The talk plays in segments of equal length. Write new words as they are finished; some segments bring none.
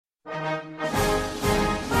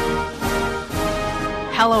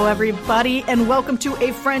Hello, everybody, and welcome to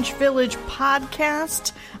a French Village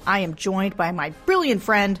podcast. I am joined by my brilliant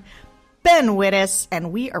friend, Ben Wittes,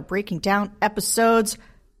 and we are breaking down episodes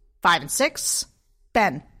 5 and 6.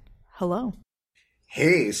 Ben, hello.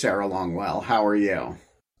 Hey, Sarah Longwell, how are you?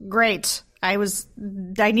 Great. I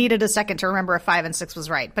needed a second to remember if 5 and 6 was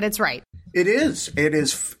right, but it's right. It is. It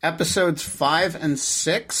is episodes 5 and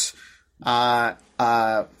 6,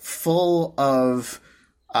 full of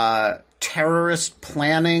terrorist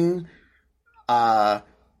planning,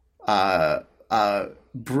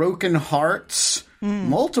 broken hearts,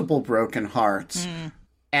 multiple broken hearts,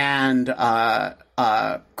 and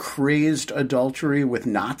crazed adultery with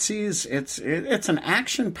Nazis. It's an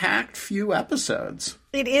action-packed few episodes.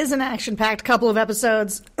 It is an action-packed couple of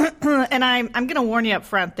episodes, and I'm going to warn you up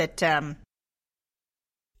front that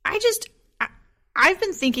I've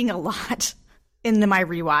been thinking a lot in my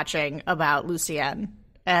rewatching about Lucien.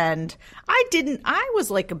 And I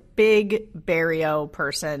was like a big Barrio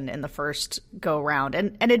person in the first go round.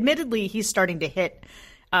 And admittedly, he's starting to hit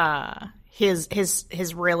his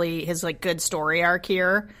like good story arc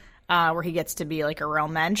here, where he gets to be like a real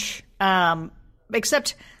mensch.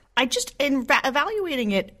 Except I just, in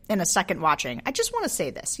evaluating it in a second watching, I just want to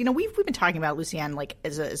say this. You know, we've been talking about Lucien like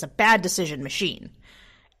as a bad decision machine.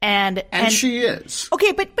 And she is.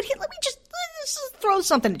 Okay, but let me just throw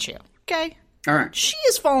something at you, okay? All right. She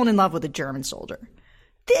has fallen in love with a German soldier.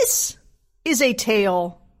 This is a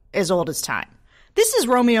tale as old as time. This is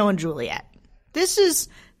Romeo and Juliet. This is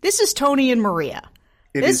Tony and Maria.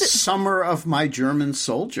 It is Summer of My German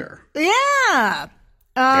Soldier. Yeah.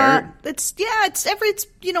 It's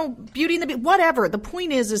Beauty and the Beast, whatever. The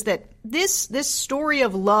point is that this story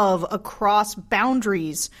of love across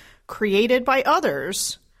boundaries created by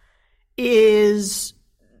others is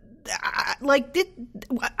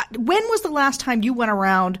when was the last time you went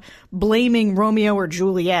around blaming Romeo or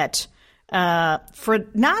Juliet for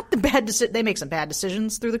not the bad decision? They make some bad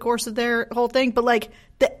decisions through the course of their whole thing, but like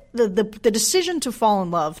the decision to fall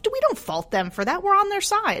in love. We don't fault them for that. We're on their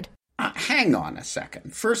side. Hang on a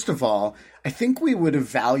second. First of all, I think we would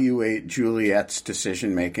evaluate Juliet's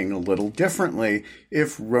decision-making a little differently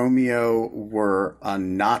if Romeo were a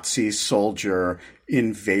Nazi soldier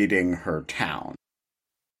invading her town.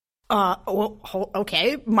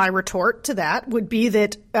 Okay. My retort to that would be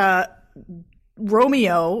that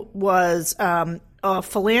Romeo was a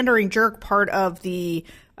philandering jerk, part of the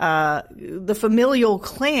familial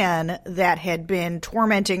clan that had been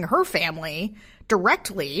tormenting her family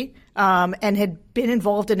directly, and had been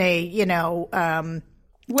involved in a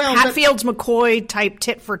Hatfields McCoy type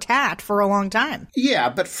tit for tat for a long time. Yeah,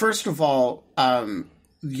 but first of all,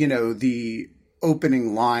 the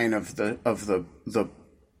opening line of the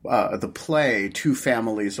play, Two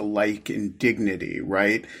Families Alike in Dignity,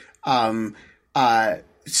 right,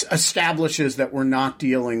 establishes that we're not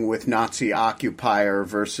dealing with Nazi occupier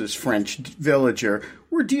versus French villager.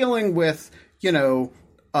 We're dealing with,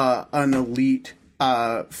 an elite,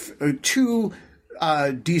 two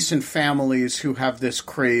decent families who have this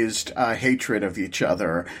crazed hatred of each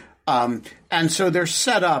other. And so they're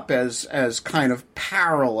set up as kind of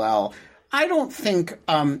parallel. I don't think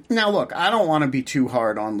now look, I don't want to be too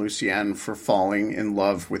hard on Lucien for falling in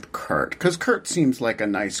love with Kurt, because Kurt seems like a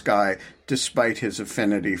nice guy despite his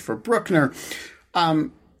affinity for Bruckner.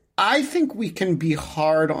 I think we can be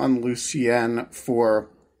hard on Lucien for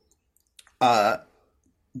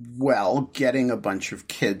getting a bunch of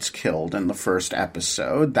kids killed in the first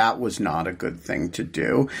episode. That was not a good thing to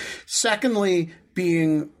do. Secondly,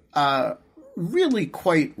 being really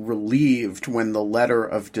quite relieved when the letter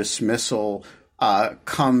of dismissal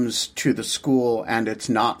comes to the school, and it's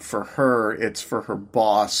not for her, it's for her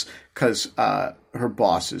boss, because her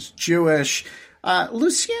boss is Jewish.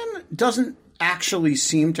 Lucien doesn't actually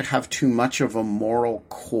seem to have too much of a moral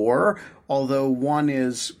core, although one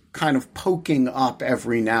is kind of poking up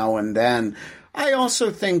every now and then. I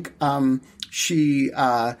also think she,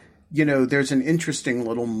 there's an interesting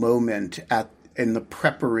little moment in the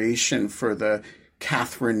preparation for the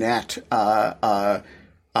Catherinette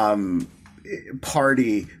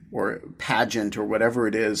party or pageant or whatever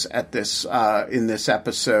it is at this in this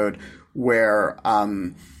episode, where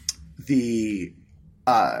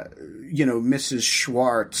Mrs.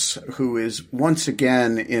 Schwartz, who is once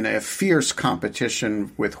again in a fierce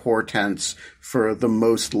competition with Hortense for the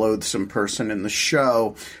most loathsome person in the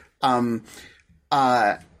show,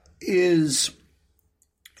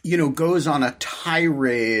 goes on a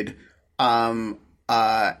tirade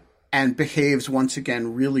and behaves once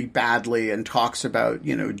again really badly and talks about,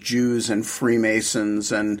 Jews and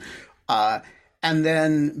Freemasons, and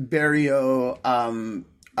then Barrio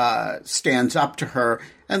stands up to her.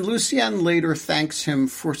 And Lucien later thanks him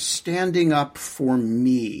for standing up for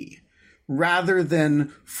me rather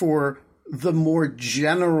than for the more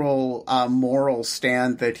general moral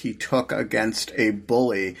stand that he took against a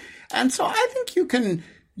bully. And so I think you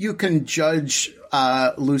can judge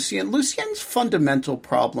Lucien. Lucien's fundamental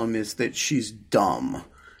problem is that she's dumb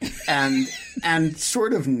and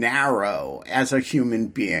sort of narrow as a human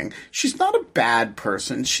being. She's not a bad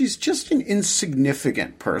person. She's just an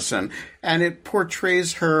insignificant person. And it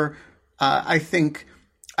portrays her, I think,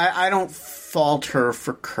 I don't fault her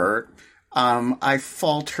for Kurt. I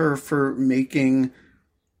fault her for making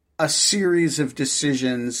a series of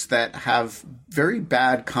decisions that have very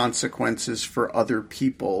bad consequences for other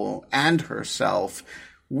people and herself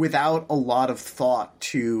without a lot of thought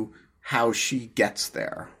to how she gets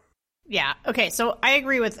there. Yeah. Okay. So I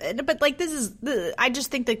agree with it, but like I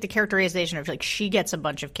just think like the characterization of like she gets a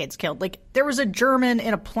bunch of kids killed. Like there was a German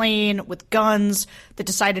in a plane with guns that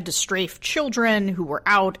decided to strafe children who were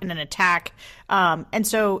out in an attack. And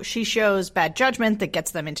so she shows bad judgment that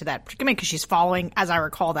gets them into that predicament because she's following, as I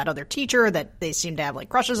recall, that other teacher that they seem to have like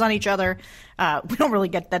crushes on each other. We don't really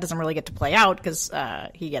get that doesn't really get to play out because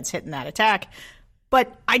he gets hit in that attack.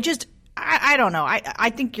 But I don't know. I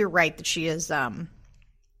think you're right that she is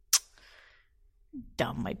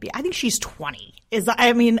dumb might be. I think she's 20.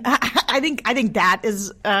 I think that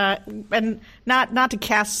is and not to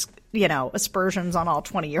cast, aspersions on all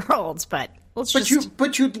 20-year-olds, but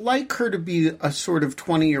but you'd like her to be a sort of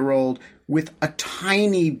 20-year-old with a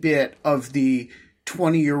tiny bit of the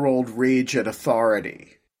 20-year-old rage at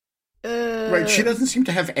authority. Right? She doesn't seem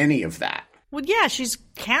to have any of that. Well, yeah, she's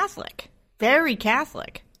Catholic. Very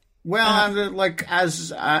Catholic. Well,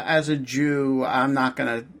 as a Jew, I'm not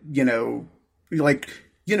going to,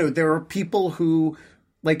 there are people who,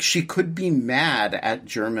 she could be mad at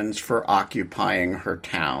Germans for occupying her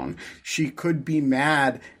town. She could be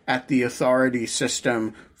mad at the authority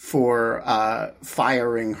system for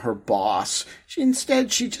firing her boss.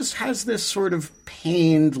 Instead, she just has this sort of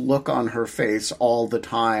pained look on her face all the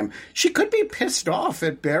time. She could be pissed off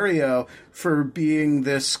at Berrio for being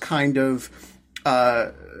this kind of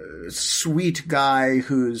sweet guy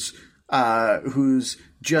who's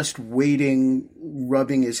just waiting,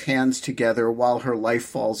 rubbing his hands together while her life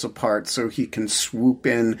falls apart so he can swoop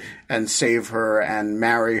in and save her and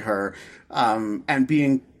marry her, and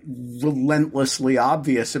being relentlessly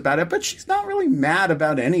obvious about it. But she's not really mad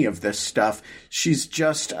about any of this stuff. She's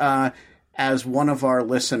just, as one of our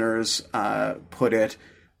listeners put it,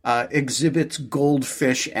 exhibits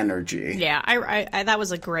goldfish energy. Yeah, I that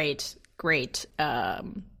was a great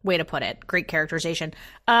way to put it. Great characterization.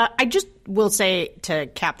 I just will say, to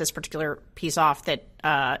cap this particular piece off, that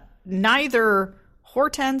neither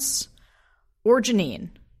Hortense or Janine,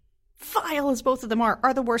 vile as both of them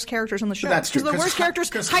are the worst characters on the show. That's true. The worst characters,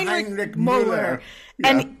 Heinrich Müller.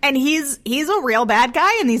 Yeah. And he's a real bad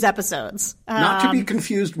guy in these episodes. Not to be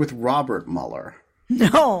confused with Robert Mueller.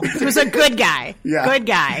 No, he was a good guy. Yeah. Good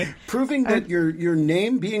guy. Proving that your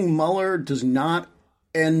name being Mueller does not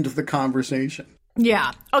end the conversation.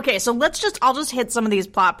 Yeah. Okay, so I'll just hit some of these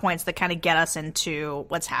plot points that kind of get us into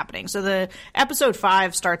what's happening. So the episode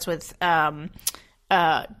 5 starts with Dr.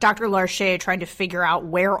 Larcher trying to figure out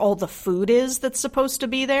where all the food is that's supposed to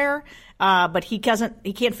be there. But he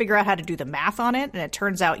can't figure out how to do the math on it. And it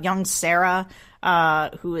turns out young Sarah,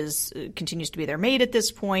 who continues to be their maid at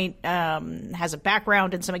this point, has a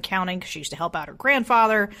background in some accounting because she used to help out her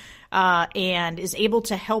grandfather, and is able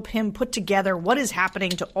to help him put together what is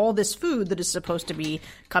happening to all this food that is supposed to be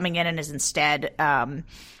coming in and is instead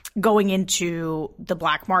going into the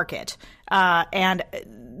black market. And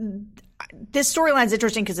this storyline is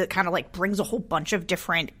interesting because it kind of brings a whole bunch of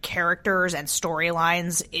different characters and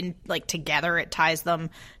storylines in together. It ties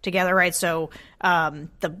them together, right? So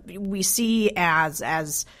we see as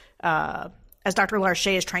Dr.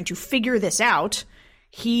 Larcher is trying to figure this out,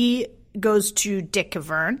 he goes to Dick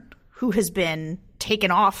Cavern, who has been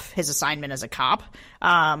taken off his assignment as a cop,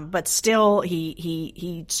 but still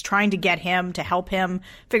he's trying to get him to help him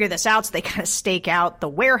figure this out. So they kind of stake out the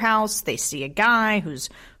warehouse. They see a guy who's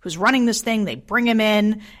running this thing. They bring him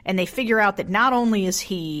in, and they figure out that not only is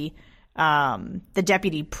he the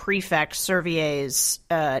deputy prefect Servier's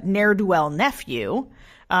ne'er-do-well nephew,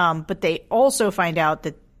 but they also find out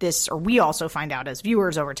that we also find out as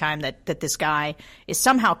viewers over time that this guy is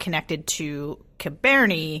somehow connected to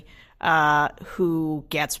Cabernet, who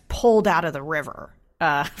gets pulled out of the river.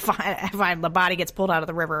 The body gets pulled out of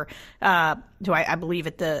the river, who I believe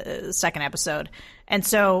at the second episode. And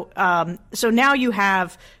so now you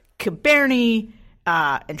have Cabernet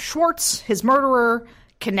and Schwartz, his murderer,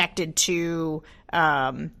 connected to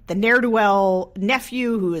the ne'er-do-well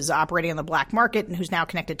nephew who is operating on the black market and who's now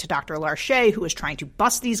connected to Dr. Larche, who is trying to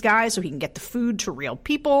bust these guys so he can get the food to real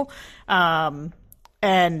people. And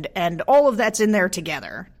all of that's in there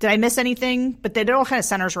together. Did I miss anything? But it all kind of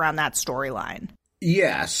centers around that storyline.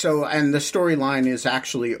 Yeah, so, and the storyline is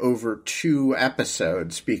actually over 2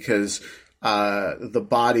 episodes because the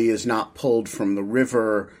body is not pulled from the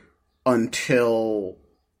river until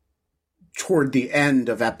toward the end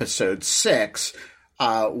of episode 6,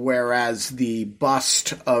 whereas the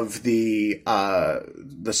bust of the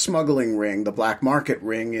smuggling ring, the black market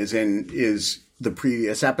ring, is the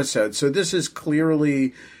previous episode. So this is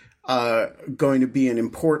clearly going to be an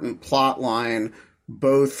important plot line,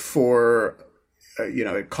 both for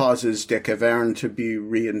it causes de Caverne to be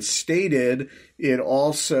reinstated. It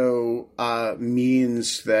also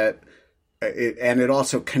means that it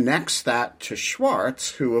also connects that to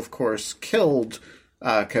Schwartz, who, of course, killed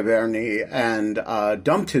Caverne and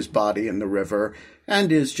dumped his body in the river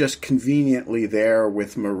and is just conveniently there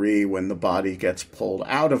with Marie when the body gets pulled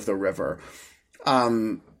out of the river.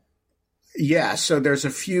 So there's a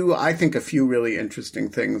few really interesting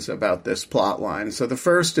things about this plot line. So the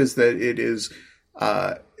first is that it is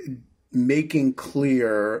making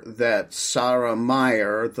clear that Sarah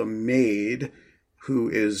Meyer, the maid, who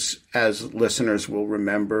is, as listeners will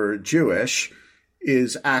remember, Jewish,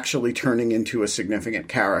 is actually turning into a significant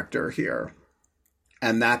character here.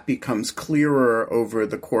 And that becomes clearer over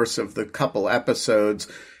the course of the couple episodes,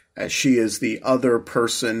 as she is the other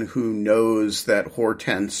person who knows that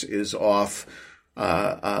Hortense is off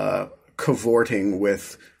cavorting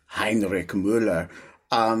with Heinrich Müller.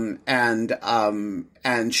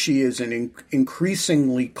 And she is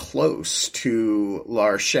increasingly close to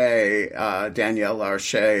Larche, Danielle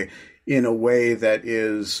Larche, in a way that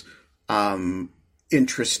is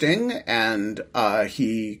interesting, and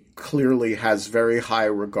he clearly has very high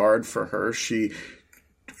regard for her. She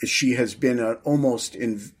has been an almost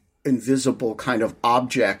invisible kind of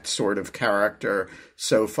object sort of character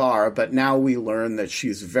so far, but now we learn that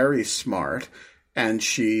she's very smart, and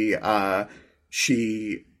she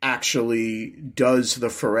actually does the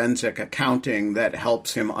forensic accounting that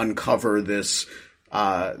helps him uncover this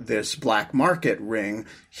black market ring.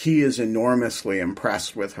 He is enormously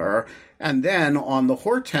impressed with her. And then on the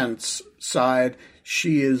Hortense side,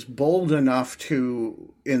 she is bold enough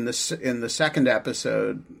to, in the second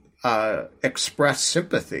episode, express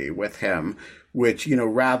sympathy with him, which,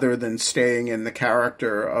 rather than staying in the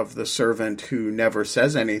character of the servant who never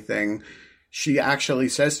says anything, she actually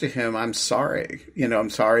says to him, I'm sorry, I'm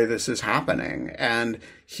sorry this is happening. And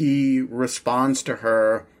he responds to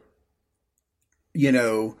her,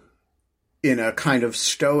 in a kind of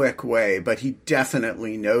stoic way, but he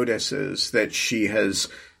definitely notices that she has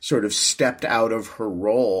sort of stepped out of her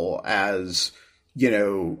role as,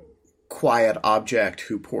 quiet object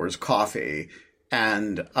who pours coffee.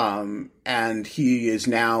 And he is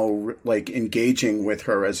now engaging with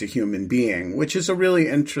her as a human being, which is a really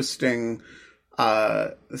interesting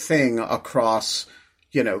thing across,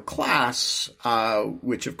 class,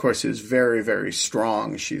 which of course is very, very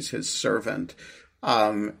strong. She's his servant.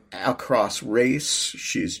 Across race,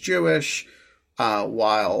 she's Jewish,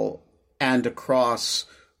 and across,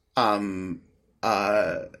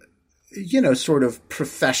 sort of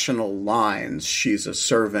professional lines, she's a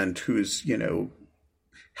servant who's,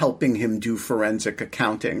 helping him do forensic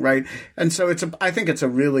accounting, right? And so I think it's a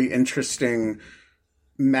really interesting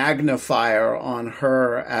magnifier on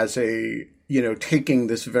her as a, taking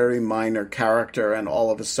this very minor character and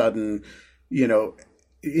all of a sudden,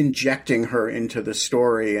 injecting her into the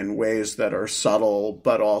story in ways that are subtle,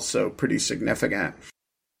 but also pretty significant.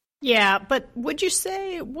 Yeah, but would you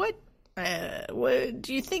say, what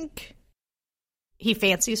do you think he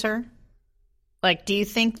fancies her? Do you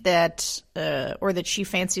think that, or that she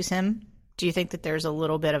fancies him? Do you think that there's a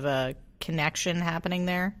little bit of a connection happening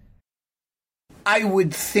there? I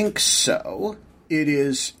would think so. It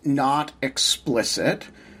is not explicit,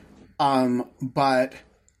 but,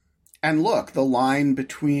 and look, the line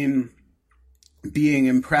between being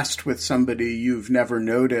impressed with somebody you've never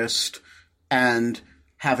noticed and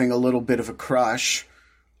having a little bit of a crush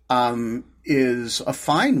is a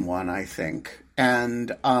fine one, I think. And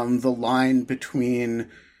the line between,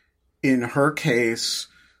 in her case,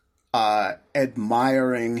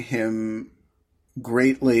 admiring him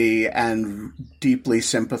greatly and deeply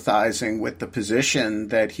sympathizing with the position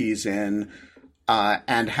that he's in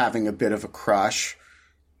and having a bit of a crush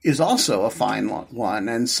is also a fine one.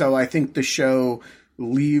 And so I think the show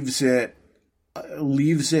leaves it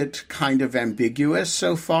kind of ambiguous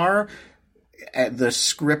so far. the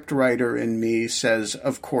script writer in me says,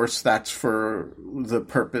 of course, that's for the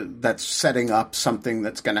purpose, that's setting up something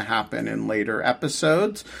that's going to happen in later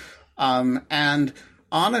episodes. And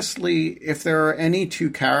honestly, if there are any two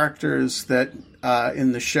characters that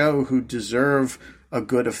in the show who deserve a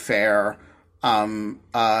good affair,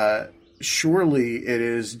 surely it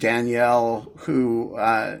is Danielle, who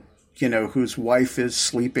whose wife is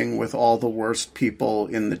sleeping with all the worst people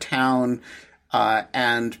in the town,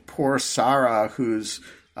 and poor Sarah, who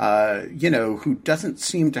doesn't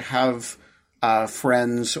seem to have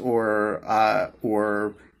friends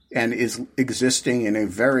and is existing in a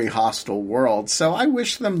very hostile world. So I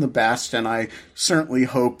wish them the best, and I certainly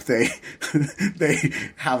hope they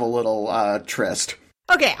have a little tryst.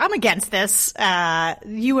 Okay, I'm against this.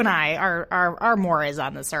 You and I, our mores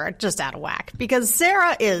on this are just out of whack, because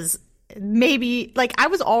Sarah is maybe, like, I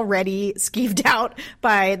was already skeeved out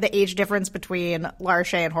by the age difference between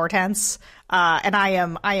Larche and Hortense, and I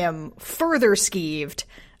am further skeeved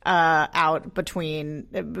out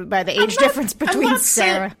by the age difference between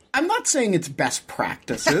Sarah. I'm not saying it's best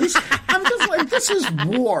practices. I'm just like, this is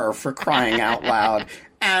war, for crying out loud.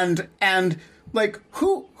 And like,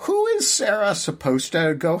 who is Sarah supposed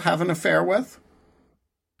to go have an affair with?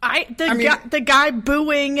 The guy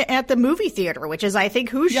booing at the movie theater, which is, I think,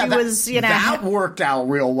 who she was, That worked out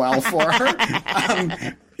real well for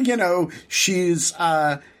her. She's,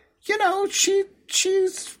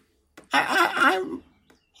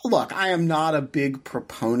 Look, I am not a big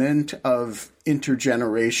proponent of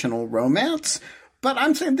intergenerational romance, but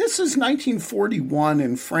I'm saying this is 1941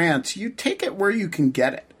 in France. You take it where you can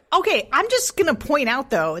get it. Okay, I'm just going to point out,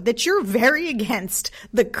 though, that you're very against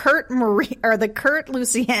the Kurt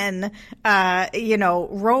Lucien,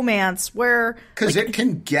 romance where... Because it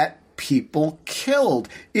can get people killed.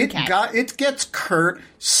 It gets Kurt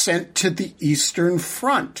sent to the Eastern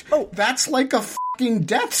Front. Oh. That's like a fucking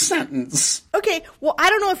death sentence. Okay, well, I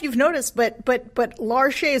don't know if you've noticed, but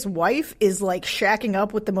Larche's wife is, like, shacking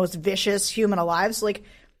up with the most vicious human alive. So, like,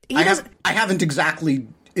 I haven't exactly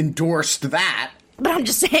endorsed that. But I'm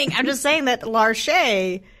just saying that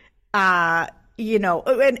Larche,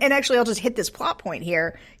 and actually I'll just hit this plot point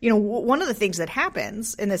here. One of the things that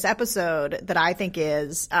happens in this episode that I think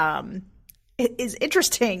is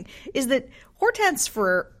interesting is that Hortense,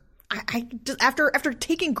 after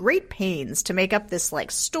taking great pains to make up this,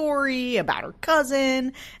 like, story about her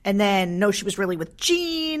cousin, and then she was really with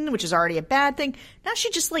Jean, which is already a bad thing. Now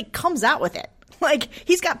she just, like, comes out with it. Like,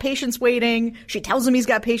 he's got patients waiting. She tells him he's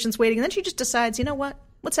got patients waiting. And then she just decides, you know what?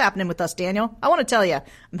 What's happening with us, Daniel? I want to tell you,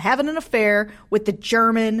 I'm having an affair with the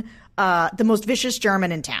German, the most vicious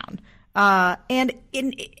German in town. And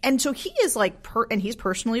so he is like, and he's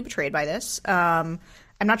personally betrayed by this. I'm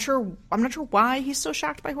not sure why he's so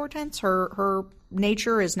shocked by Hortense. Her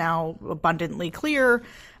nature is now abundantly clear.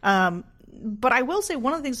 But I will say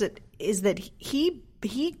one of the things is that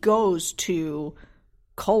he goes to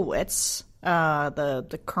Kollwitz,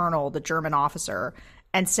 the colonel, the German officer,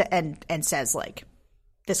 and says, like,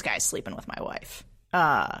 this guy's sleeping with my wife,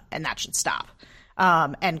 and that should stop.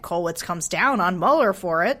 And Kollwitz comes down on Mueller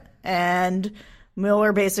for it, and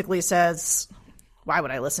Mueller basically says, why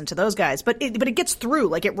would I listen to those guys? But it gets through,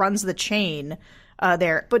 like, it runs the chain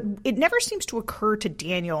there. But it never seems to occur to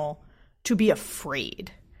Daniel to be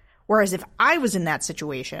afraid. Whereas if I was in that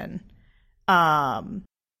situation, I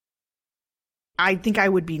think I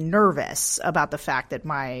would be nervous about the fact that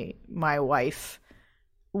my wife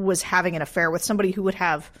was having an affair with somebody who would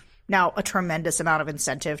have now a tremendous amount of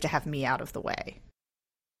incentive to have me out of the way.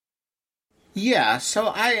 Yeah,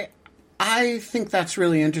 so I think that's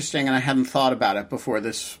really interesting, and I hadn't thought about it before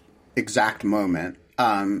this exact moment.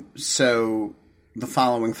 So the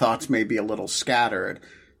following thoughts may be a little scattered,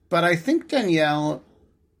 but I think Danielle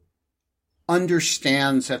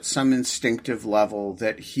understands at some instinctive level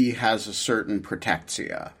that he has a certain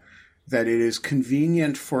protexia, that it is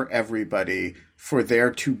convenient for everybody for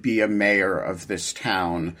there to be a mayor of this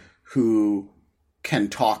town who can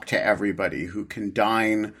talk to everybody, who can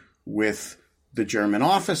dine with the German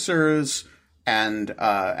officers and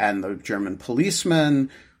the German policemen,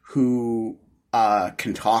 who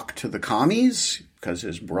can talk to the commies, because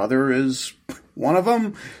his brother is one of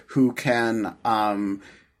them, who can...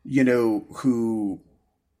 who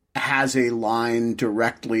has a line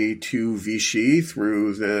directly to Vichy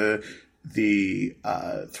through the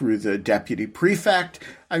deputy prefect.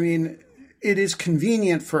 I mean, it is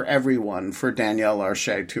convenient for everyone for Daniel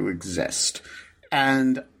Larche to exist.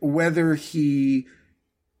 And whether he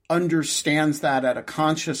understands that at a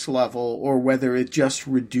conscious level or whether it just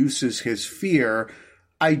reduces his fear,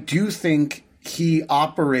 I do think he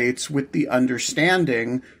operates with the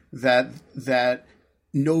understanding that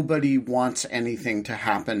nobody wants anything to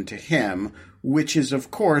happen to him, which is,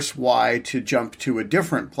 of course, why, to jump to a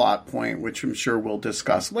different plot point, which I'm sure we'll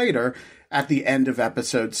discuss later, at the end of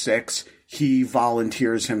episode 6, he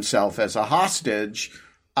volunteers himself as a hostage,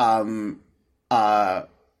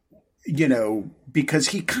 because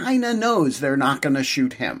he kind of knows they're not going to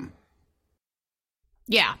shoot him.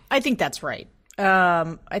 Yeah, I think that's right.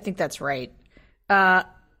 So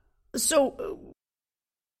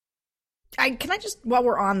can I just, while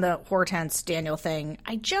we're on the Hortense Daniel thing,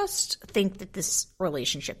 I just think that this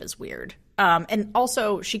relationship is weird. And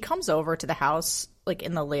also, she comes over to the house, like,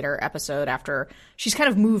 in the later episode after she's kind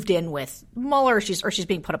of moved in with Mueller, she's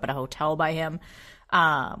being put up at a hotel by him.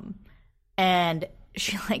 And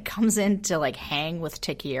she, like, comes in to, like, hang with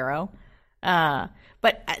Takiero.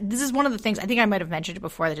 But this is one of the things, I think I might have mentioned it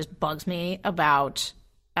before, that just bugs me about,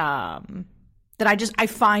 that I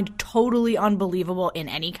find totally unbelievable in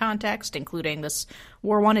any context, including this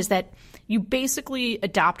war one, is that you basically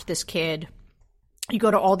adopt this kid, you go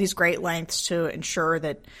to all these great lengths to ensure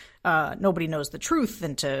that nobody knows the truth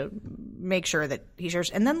and to make sure that he's yours,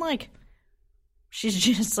 and then, like, she's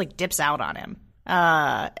just, like, dips out on him.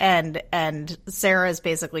 And Sarah is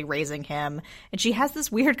basically raising him, and she has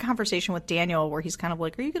this weird conversation with Daniel where he's kind of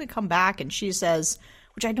like, are you going to come back? And she says,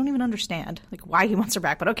 which I don't even understand, like, why he wants her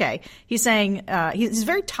back, but okay. He's saying, he's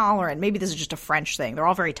very tolerant. Maybe this is just a French thing. They're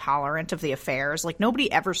all very tolerant of the affairs. Like,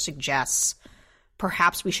 nobody ever suggests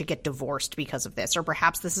perhaps we should get divorced because of this, or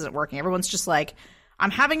perhaps this isn't working. Everyone's just like,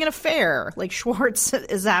 I'm having an affair. Like, Schwartz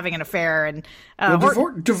is having an affair, and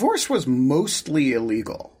divorce was mostly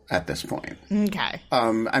illegal at this point. Okay.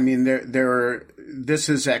 I mean, this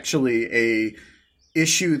is actually a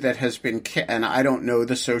issue that has been, and I don't know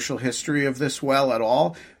the social history of this well at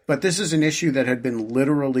all, but this is an issue that had been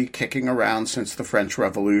literally kicking around since the French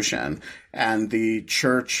Revolution, and the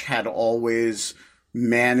church had always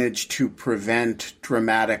managed to prevent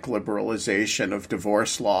dramatic liberalization of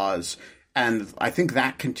divorce laws. And I think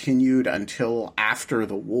that continued until after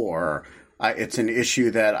the war. It's an issue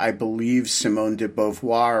that I believe Simone de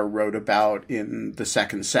Beauvoir wrote about in The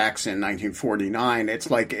Second Sex in 1949. It's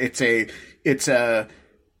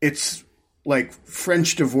like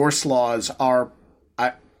French divorce laws are,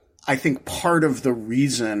 I think, part of the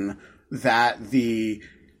reason that the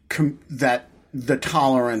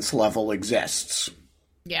tolerance level exists.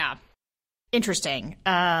 Yeah. Interesting.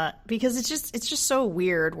 Because it's just so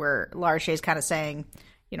weird where Lara Shea's kind of saying,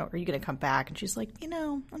 you know, are you going to come back? And she's like, you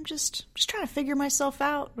know, I'm just trying to figure myself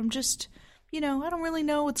out. I'm just, you know, I don't really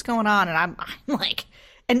know what's going on. And I'm like,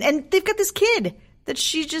 and they've got this kid that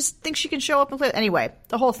she just thinks she can show up and play. Anyway,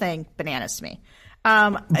 the whole thing, bananas to me.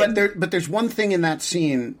 But there's one thing in that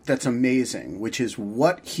scene that's amazing, which is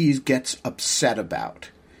what he gets upset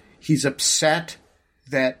about. He's upset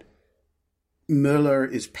that Mueller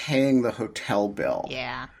is paying the hotel bill.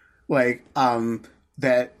 Yeah. Like,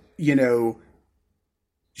 that, you know,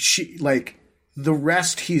 she, like, the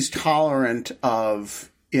rest he's tolerant of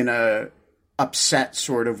in a upset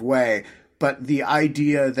sort of way, but the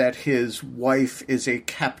idea that his wife is a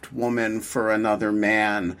kept woman for another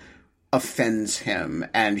man offends him,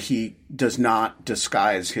 and he does not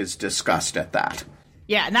disguise his disgust at that.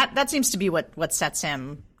 Yeah, and that seems to be what sets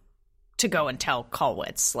him to go and tell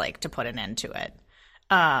Kulwitz, like, to put an end to it.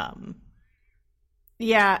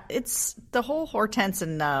 Yeah, it's the whole Hortense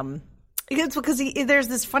and it's because there's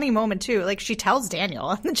this funny moment too. Like, she tells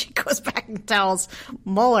Daniel, and then she goes back and tells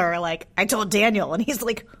Mueller, like, I told Daniel, and he's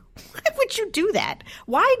like, why would you do that?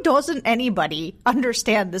 Why doesn't anybody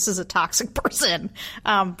understand this is a toxic person?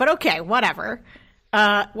 But okay, whatever.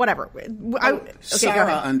 Whatever.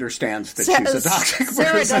 Sarah understands that she's a toxic person.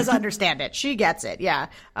 Sarah does understand it. She gets it. Yeah.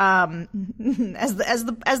 As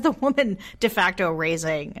the woman de facto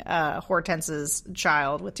raising Hortense's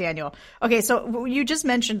child with Daniel. Okay, so you just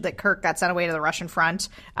mentioned that Kirk got sent away to the Russian front,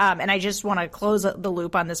 and I just want to close the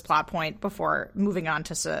loop on this plot point before moving on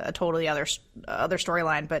to a totally other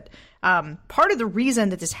storyline. But part of the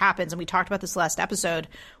reason that this happens, and we talked about this last episode,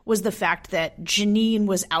 was the fact that Janine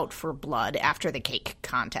was out for blood after the cake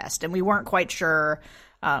contest, and we weren't quite sure.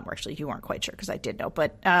 Or actually, you weren't quite sure because I did know,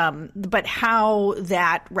 but how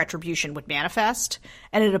that retribution would manifest,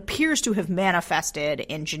 and it appears to have manifested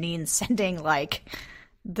in Janine sending, like,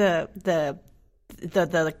 the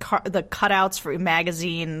cutouts for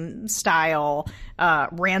magazine style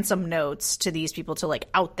ransom notes to these people to, like,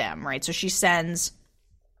 out them, right? So she sends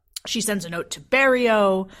a note to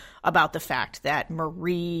Barrio about the fact that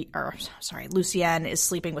Lucien is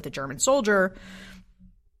sleeping with a German soldier.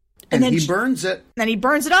 And he burns it. And he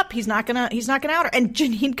burns it up. He's not gonna out her. And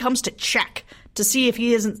Janine comes to check to see if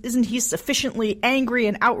he isn't he sufficiently angry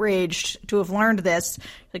and outraged to have learned this,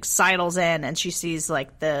 like sidles in, and she sees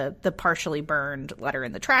like the partially burned letter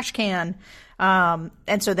in the trash can. And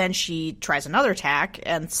so then she tries another tack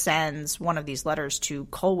and sends one of these letters to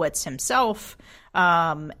Kollwitz himself,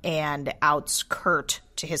 and outs Kurt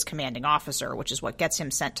to his commanding officer, which is what gets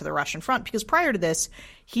him sent to the Russian front. Because prior to this,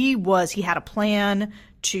 he had a plan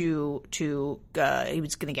he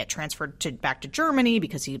was going to get transferred back to Germany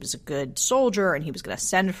because he was a good soldier, and he was going to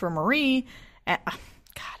send for Marie. And,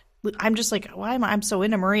 God, I'm just like, I'm so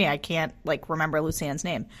into Marie, I can't like remember Lucien's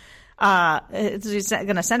name. He's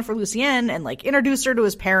going to send for Lucien and like introduce her to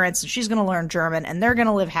his parents, and she's going to learn German, and they're going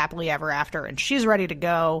to live happily ever after, and she's ready to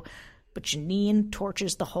go. But Janine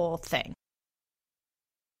torches the whole thing.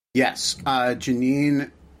 Yes,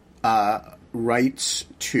 Janine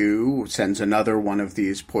sends another one of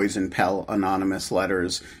these poison pill anonymous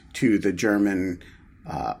letters to the German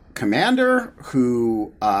commander,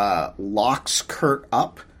 who locks Kurt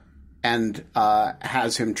up and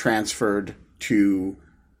has him transferred to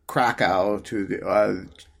Krakow, to the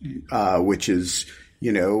which is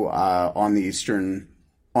on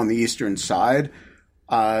the eastern side.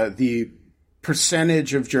 The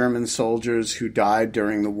percentage of German soldiers who died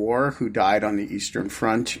during the war, who died on the Eastern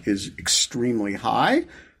Front, is extremely high.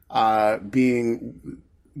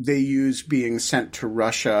 They use being sent to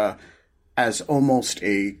Russia as almost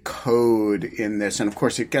a code in this. And of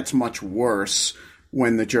course, it gets much worse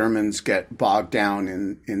when the Germans get bogged down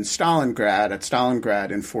in Stalingrad, at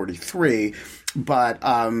Stalingrad in 1943. But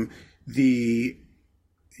the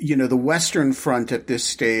Western Front at this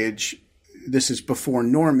stage, this is before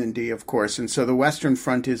Normandy, of course, and so the Western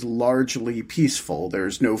Front is largely peaceful.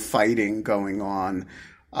 There's no fighting going on.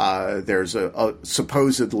 There's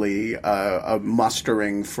supposedly a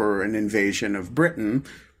mustering for an invasion of Britain,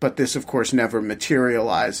 but this, of course, never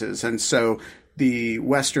materializes. And so the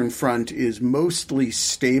Western Front is mostly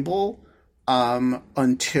stable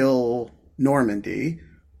until Normandy.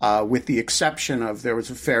 With the exception of, there was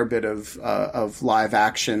a fair bit of live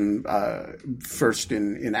action, first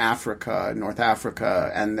in Africa, North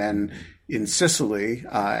Africa, and then in Sicily,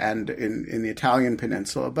 and in the Italian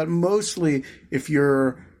peninsula. But mostly, if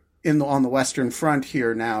you're on the Western Front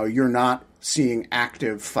here now, you're not seeing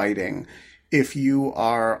active fighting. If you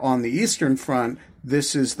are on the Eastern Front,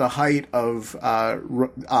 this is the height of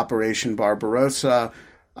Operation Barbarossa.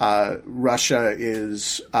 Russia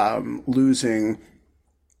is losing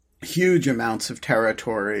huge amounts of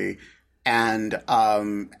territory, and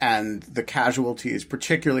the casualties,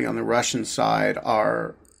 particularly on the Russian side,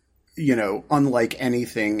 are, unlike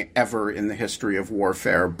anything ever in the history of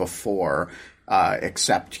warfare before,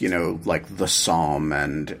 except, like the Somme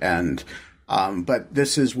but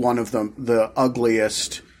this is one of the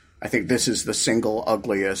ugliest. I think this is the single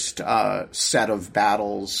ugliest set of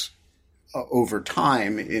battles over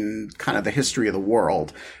time in kind of the history of the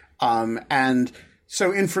world, and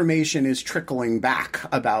so information is trickling back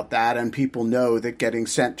about that, and people know that getting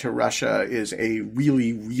sent to Russia is a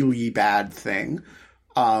really, really bad thing.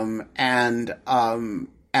 And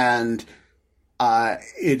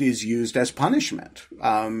it is used as punishment.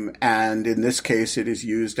 And in this case, it is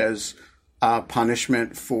used as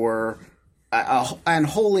punishment for and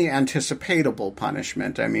wholly anticipatable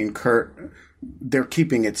punishment. I mean, Kurt, they're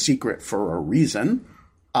keeping it secret for a reason.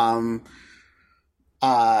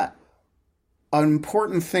 An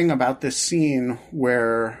important thing about this scene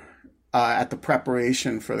where at the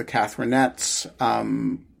preparation for the Catherinettes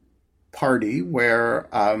party, where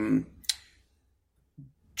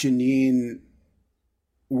Janine,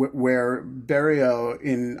 where Berrio,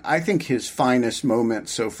 in I think his finest moment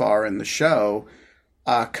so far in the show,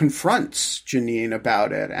 confronts Janine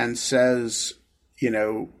about it and says,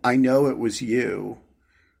 I know it was you.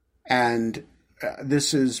 And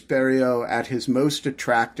this is Berrio at his most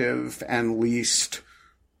attractive and least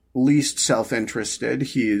self-interested.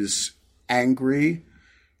 He's angry.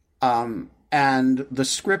 And the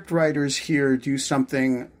script writers here do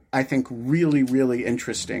something I think really, really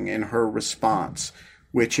interesting in her response,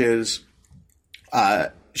 which is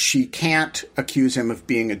she can't accuse him of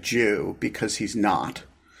being a Jew because he's not.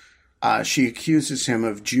 She accuses him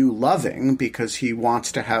of Jew-loving because he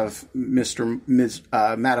wants to have Madame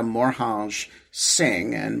Morhange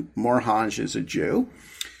sing, and Morhange is a Jew.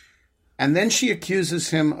 And then she accuses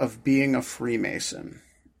him of being a Freemason,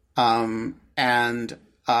 and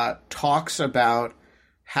talks about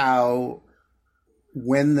how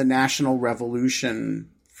when the National Revolution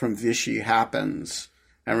from Vichy happens,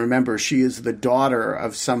 and remember, she is the daughter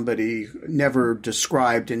of somebody never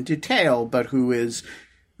described in detail, but who is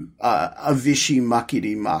a Vichy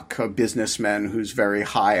muckety muck, a businessman who's very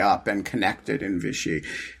high up and connected in Vichy.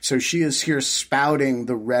 So she is here spouting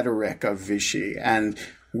the rhetoric of Vichy, and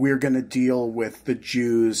we're going to deal with the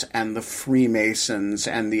Jews and the Freemasons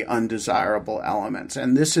and the undesirable elements.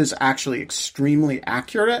 And this is actually extremely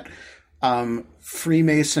accurate.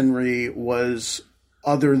 Freemasonry was,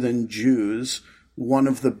 other than Jews, one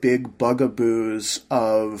of the big bugaboos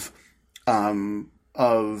of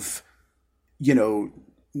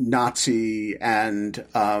Nazi and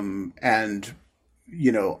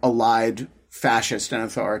allied fascist and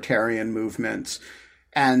authoritarian movements.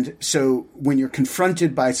 And so when you're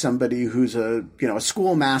confronted by somebody who's a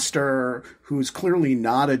schoolmaster who's clearly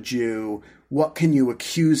not a Jew, what can you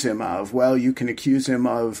accuse him of? Well, you can accuse him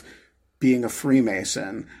of being a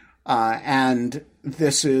Freemason. And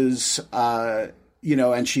this is, and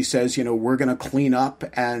she says, we're going to clean up,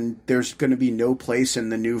 and there's going to be no place in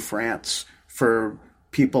the new France for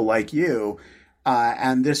people like you.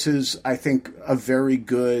 And this is, I think, a very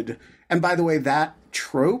good, and by the way, that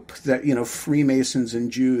trope that, Freemasons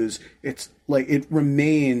and Jews, it's like, it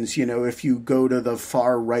remains, if you go to the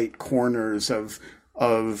far right corners of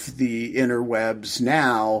the interwebs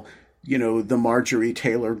now, the Marjorie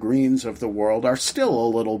Taylor Greens of the world are still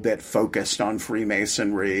a little bit focused on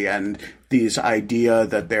Freemasonry and these idea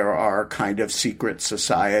that there are kind of secret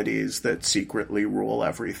societies that secretly rule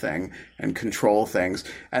everything and control things.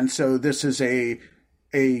 And so this is a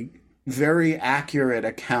very accurate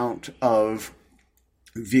account of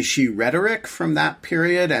Vichy rhetoric from that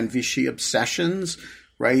period and Vichy obsessions,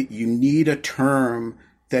 right? You need a term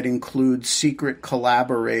that includes secret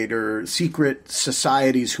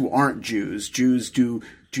societies who aren't Jews.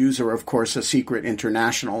 Jews are, of course, a secret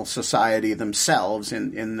international society themselves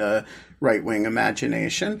in the right-wing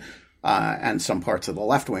imagination, and some parts of the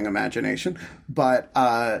left-wing imagination. But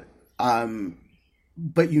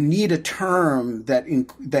you need a term that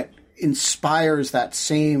inspires that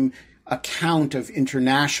same account of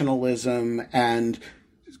internationalism and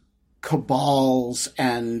cabals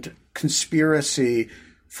and conspiracy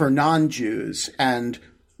for non-Jews. And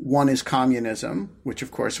one is communism, which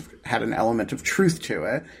of course had an element of truth to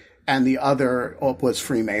it, and the other was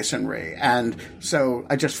Freemasonry. And so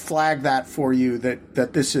I just flag that for you,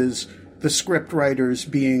 that this is the script writers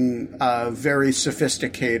being very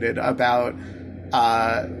sophisticated about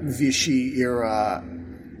Vichy era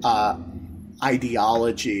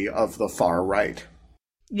ideology of the far right.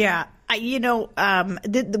 Yeah.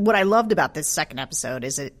 What I loved about this second episode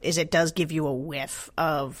is it does give you a whiff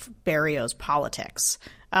of Berrios' politics.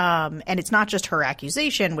 And it's not just her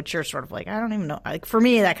accusation, which you're sort of like, I don't even know. Like, for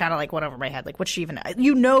me, that kind of like went over my head. Like, what's she even,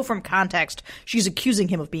 from context, she's accusing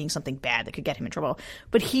him of being something bad that could get him in trouble.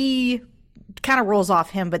 But he kind of rolls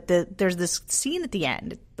off him. But there's this scene at the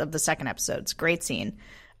end of the second episode. It's a great scene.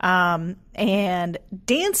 And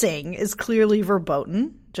dancing is clearly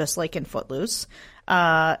verboten, just like in Footloose.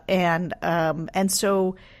 And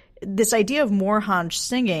so this idea of Morhanj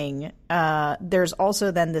singing, there's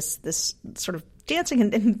also then this sort of dancing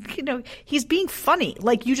and he's being funny.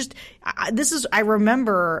 Like, I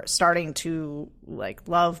remember starting to like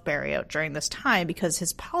love Berrios during this time because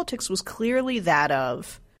his politics was clearly that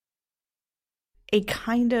of a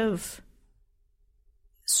kind of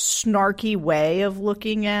snarky way of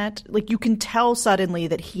looking at, like, you can tell suddenly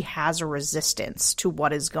that he has a resistance to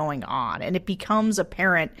what is going on, and it becomes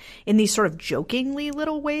apparent in these sort of jokingly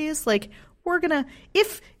little ways, like, we're gonna,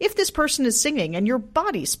 if this person is singing and your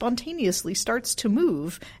body spontaneously starts to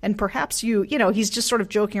move, and perhaps he's just sort of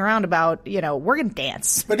joking around about, we're gonna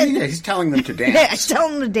dance. But he's telling them to dance. Yeah, he's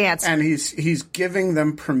telling them to dance. And he's giving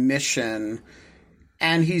them permission,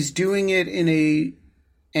 and he's doing it in a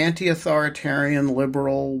anti-authoritarian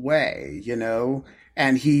liberal way,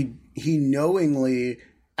 and he knowingly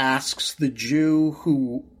asks the Jew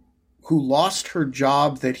who lost her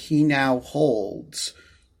job that he now holds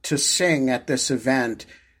to sing at this event,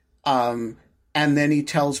 and then he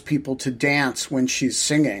tells people to dance when she's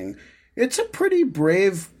singing. It's a pretty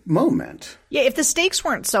brave moment. Yeah, if the stakes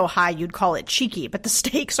weren't so high, you'd call it cheeky, but the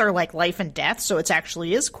stakes are like life and death, so it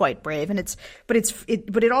actually is quite brave. And but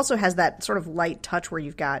it also has that sort of light touch where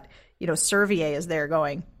you've got, Servier is there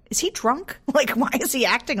going, is he drunk? Like, why is he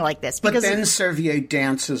acting like this? Because then Servier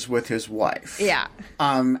dances with his wife. Yeah.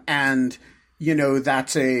 And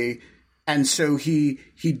and so he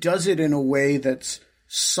does it in a way that's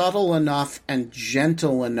subtle enough and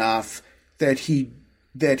gentle enough that he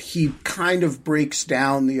kind of breaks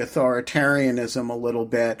down the authoritarianism a little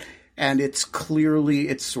bit, and it's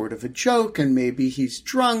sort of a joke, and maybe he's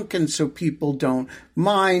drunk, and so people don't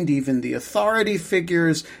mind, even the authority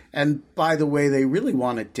figures. And by the way, they really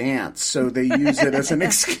want to dance, so they use it as an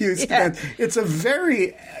excuse. Yeah. It's a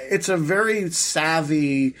very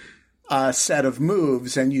savvy set of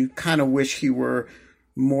moves, and you kind of wish he were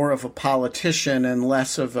more of a politician and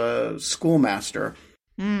less of a schoolmaster.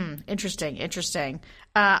 Interesting.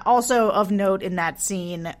 Also of note in that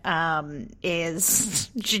scene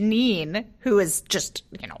is Janine, who is just,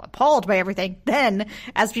 appalled by everything. Then,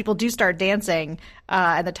 as people do start dancing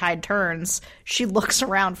and the tide turns, she looks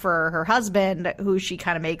around for her husband, who she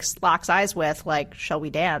kind of locks eyes with, like, shall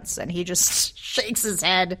we dance? And he just shakes his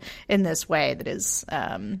head in this way that is,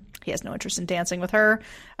 he has no interest in dancing with her,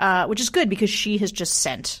 which is good because she has just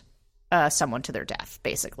sent someone to their death,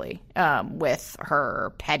 basically, with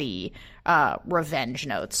her petty revenge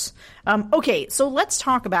notes. Okay, so let's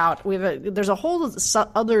talk about there's a whole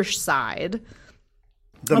other side.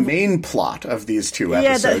 The main plot of these two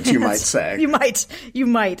episodes, you might say. You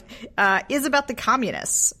might. Is about the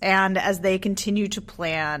communists, and as they continue to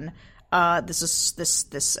plan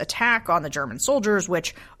this attack on the German soldiers,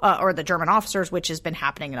 or the German officers, which has been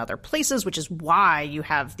happening in other places, which is why you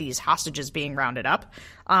have these hostages being rounded up.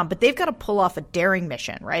 But they've got to pull off a daring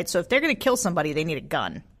mission, right? So if they're going to kill somebody, they need a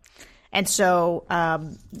gun. And so,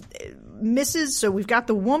 so we've got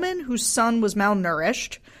the woman whose son was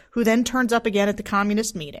malnourished, who then turns up again at the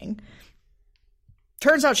communist meeting.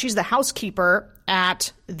 Turns out she's the housekeeper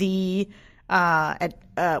at the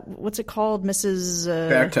what's it called, Mrs.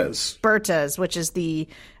 Berta's, which is the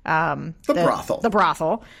brothel. The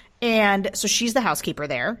brothel. And so she's the housekeeper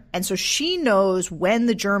there. And so she knows when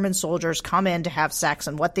the German soldiers come in to have sex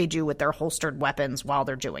and what they do with their holstered weapons while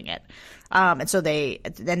they're doing it. And so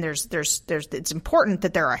it's important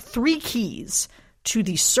that there are 3 keys to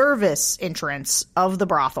the service entrance of the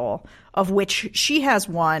brothel, of which she has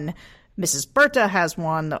one, Mrs. Berta has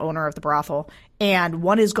one, the owner of the brothel, and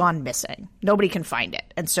one has gone missing. Nobody can find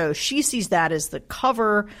it. And so she sees that as the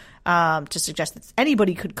cover to suggest that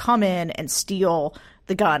anybody could come in and steal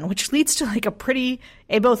the gun, which leads to like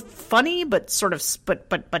a both funny but sort of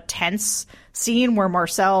but tense scene where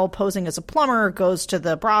Marcel, posing as a plumber, goes to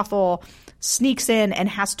the brothel, sneaks in, and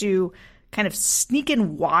has to kind of sneak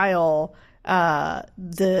in while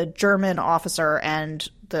the German officer and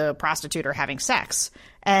the prostitute are having sex.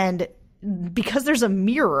 And because there's a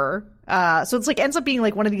mirror, so it's like ends up being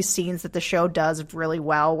like one of these scenes that the show does really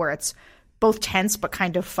well, where it's both tense but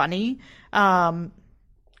kind of funny.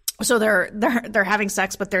 So they're having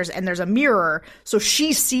sex, but there's a mirror. So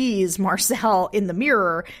she sees Marcel in the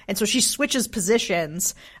mirror, and so she switches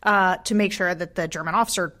positions to make sure that the German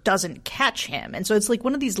officer doesn't catch him. And so it's like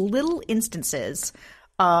one of these little instances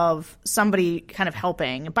of somebody kind of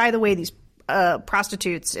helping. By the way, these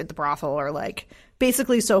prostitutes at the brothel are like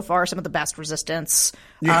basically so far some of the best resistance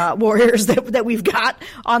warriors that we've got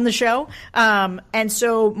on the show. And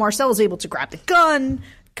so Marcel is able to grab the gun,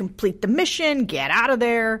 complete the mission, get out of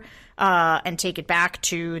there, and take it back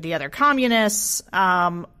to the other communists.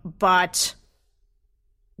 But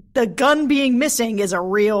the gun being missing is a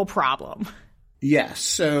real problem. Yes.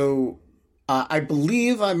 So I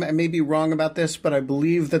believe, I may be wrong about this, but I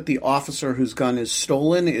believe that the officer whose gun is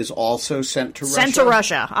stolen is also sent to Russia. Sent to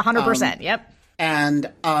Russia, 100%. Yep.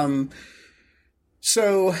 And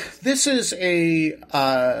so this is a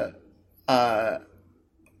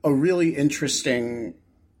really interesting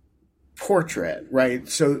portrait, right?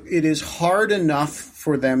 So it is hard enough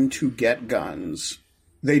for them to get guns.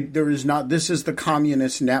 This is the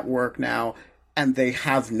communist network now, and they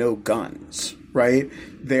have no guns, right?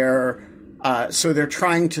 So they're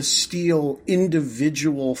trying to steal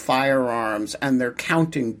individual firearms, and they're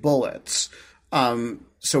counting bullets.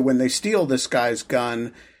 So when they steal this guy's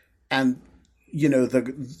gun, and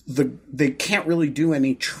they can't really do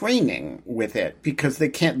any training with it because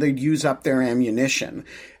they'd use up their ammunition.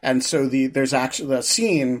 And so there's actually a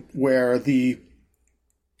scene where the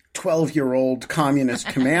 12-year-old communist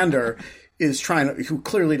commander who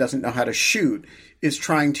clearly doesn't know how to shoot, is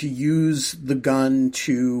trying to use the gun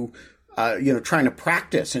to, trying to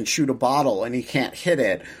practice and shoot a bottle, and he can't hit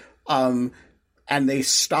it. And they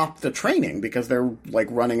stop the training because they're like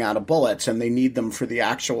running out of bullets and they need them for the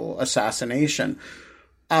actual assassination.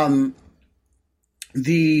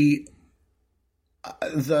 The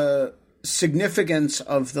significance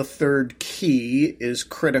of the third key is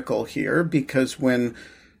critical here, because when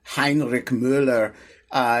Heinrich Müller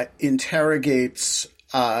interrogates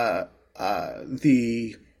the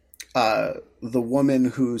woman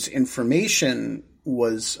whose information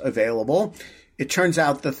was available, it turns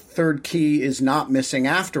out the third key is not missing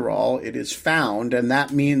after all. It is found, and that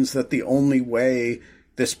means that the only way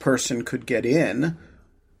this person could get in,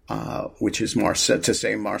 which is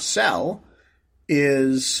Marcel,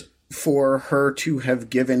 is for her to have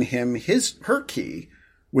given him her key,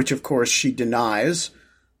 which of course she denies,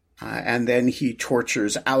 and then he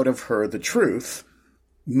tortures out of her the truth,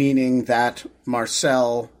 meaning that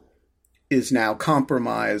Marcel is now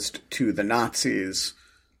compromised to the Nazis.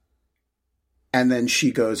 And then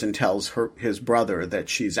she goes and tells his brother that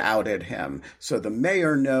she's outed him. So the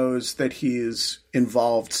mayor knows that he's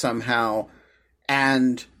involved somehow,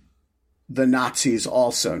 and the Nazis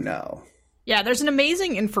also know. Yeah, there's an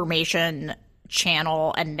amazing information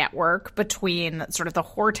channel and network between sort of the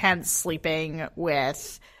Hortense sleeping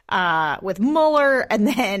with Mueller, and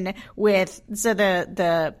then with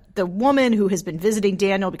the woman who has been visiting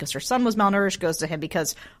Daniel because her son was malnourished goes to him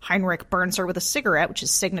because Heinrich burns her with a cigarette, which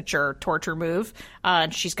is signature torture move.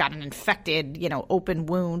 And she's got an infected, open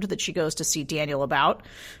wound that she goes to see Daniel about.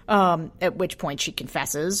 At which point she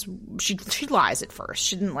confesses. She lies at first.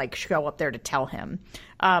 She didn't show up there to tell him.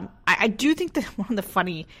 I do think that one of the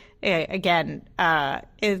funny,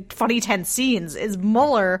 funny tense scenes is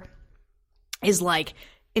Mueller is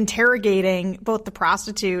interrogating both the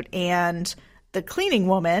prostitute and the cleaning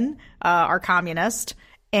woman, our communist,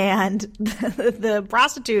 and the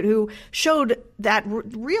prostitute who showed that a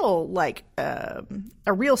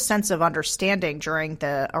real sense of understanding during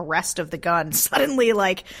the arrest of the gun suddenly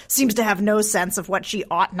seems to have no sense of what she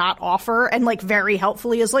ought not offer, and very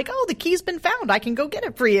helpfully is oh, the key's been found, I can go get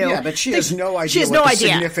it for you. Yeah, but she has no idea what the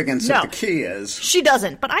significance of the key is. She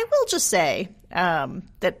doesn't. But I will just say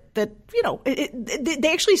that they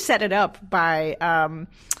actually set it up by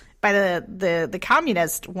the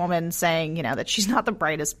communist woman saying, that she's not the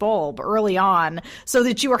brightest bulb early on, so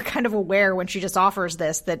that you are kind of aware when she just offers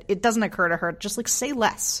this that it doesn't occur to her, just say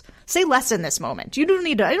less in this moment. You don't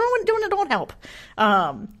need to. I don't help.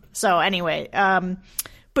 So anyway,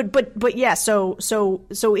 but yeah. So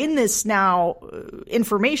in this now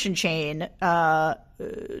information chain,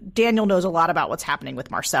 Daniel knows a lot about what's happening with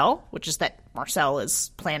Marcel, which is that Marcel is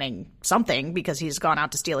planning something because he's gone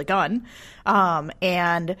out to steal a gun.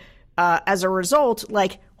 And as a result,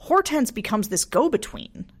 Hortense becomes this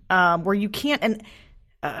go-between where you can't, and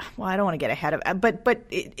well, I don't want to get ahead of it, but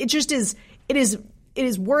it just is, it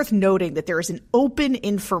is worth noting that there is an open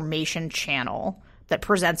information channel that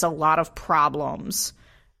presents a lot of problems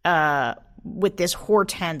with this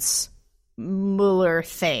Hortense Mueller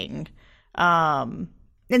thing.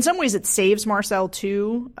 In some ways it saves Marcel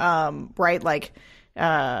too, right?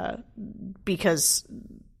 Because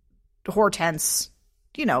Hortense,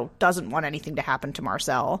 doesn't want anything to happen to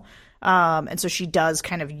Marcel. And so she does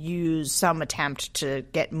kind of use some attempt to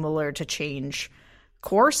get Mueller to change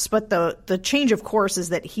course. But the change of course is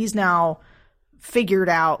that he's now figured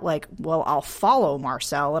out well, I'll follow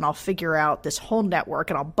Marcel and I'll figure out this whole network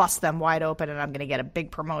and I'll bust them wide open and I'm going to get a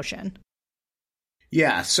big promotion.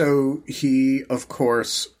 Yeah, so he, of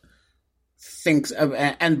course, thinks,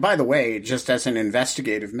 and by the way, just as an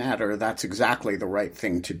investigative matter, that's exactly the right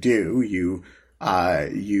thing to do. You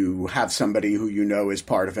have somebody who is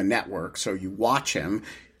part of a network, so you watch him,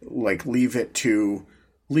 leave it to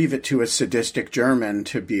a sadistic German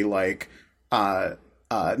to be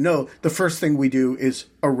no, the first thing we do is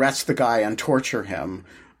arrest the guy and torture him,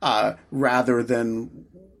 rather than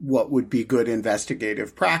what would be good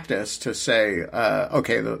investigative practice to say,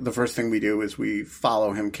 okay, the first thing we do is we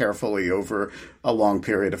follow him carefully over a long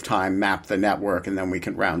period of time, map the network, and then we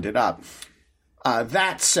can round it up.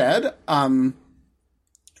 That said,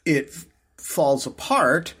 it falls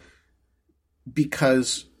apart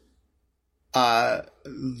because the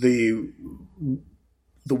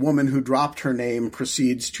woman who dropped her name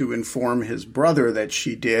proceeds to inform his brother that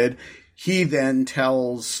she did. He then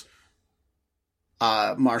tells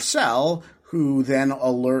Marcel, who then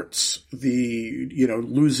alerts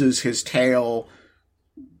loses his tail,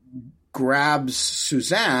 grabs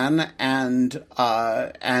Suzanne and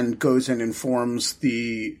goes and informs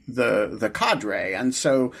the cadre. And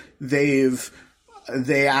so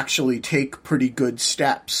they actually take pretty good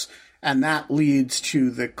steps. And that leads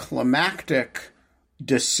to the climactic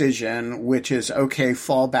decision, which is, okay,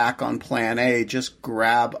 fall back on plan A, just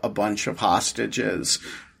grab a bunch of hostages,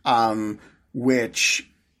 which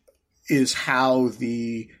is how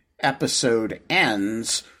the episode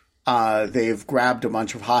ends. They've grabbed a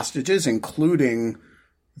bunch of hostages, including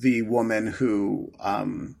the woman who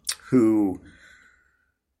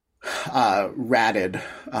ratted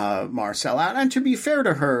Marcel out. And to be fair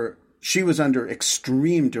to her, she was under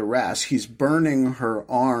extreme duress. He's burning her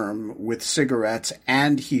arm with cigarettes,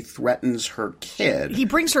 and he threatens her kid. He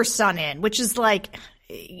brings her son in, which is like,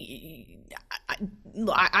 I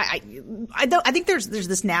think there's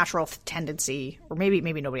this natural tendency, or maybe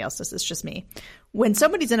nobody else does this, just me. When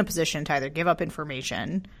somebody's in a position to either give up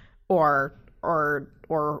information or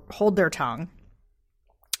hold their tongue,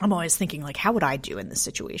 I'm always thinking, like, how would I do in this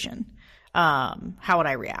situation? How would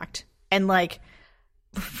I react? And like,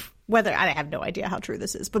 whether, I have no idea how true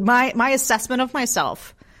this is, but my assessment of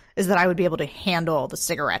myself is that I would be able to handle the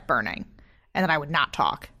cigarette burning and that I would not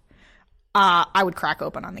talk. I would crack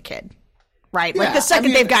open on the kid, right? Yeah, like the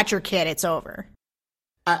second they've got your kid, it's over.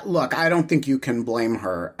 Look, I don't think you can blame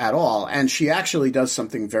her at all. And she actually does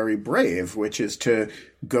something very brave, which is to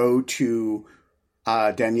go to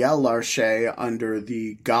Danielle Larcher under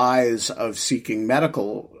the guise of seeking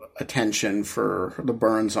medical attention for the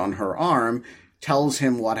burns on her arm, tells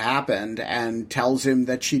him what happened and tells him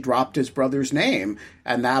that she dropped his brother's name,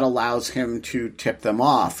 and that allows him to tip them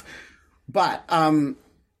off. But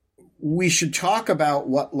we should talk about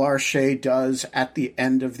what Larcher does at the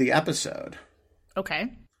end of the episode.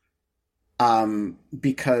 Okay.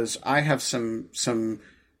 Because I have some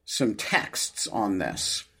texts on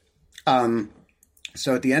this.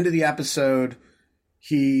 So at the end of the episode,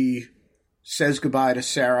 he says goodbye to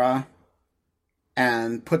Sarah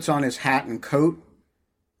and puts on his hat and coat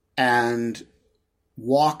and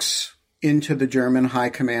walks into the German high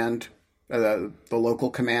command, the local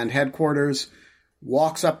command headquarters,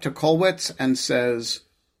 walks up to Kollwitz and says,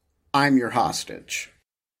 "I'm your hostage."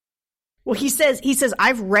 Well, he says,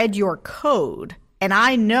 "I've read your code and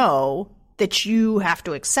I know that you have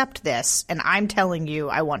to accept this, and I'm telling you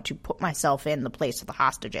I want to put myself in the place of the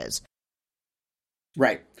hostages."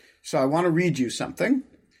 Right. So I want to read you something.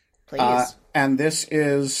 Please. And this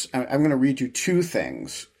is, I'm going to read you two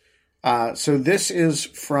things. So this is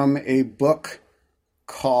from a book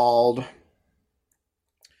called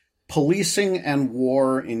Policing and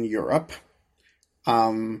War in Europe.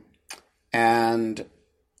 And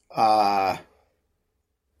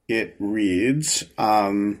it reads,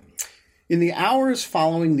 in the hours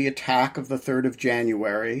following the attack of the 3rd of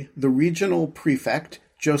January, the regional prefect,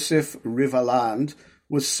 Joseph Rivaland,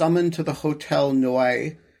 was summoned to the Hotel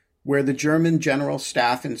Noailles, where the German General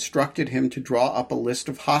Staff instructed him to draw up a list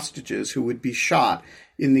of hostages who would be shot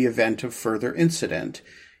in the event of further incident.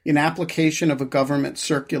 In application of a government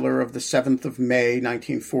circular of the 7th of May,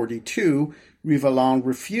 1942, Rivaland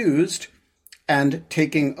refused, and,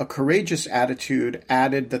 taking a courageous attitude,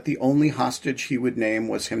 added that the only hostage he would name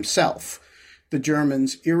was himself. The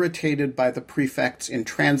Germans, irritated by the prefect's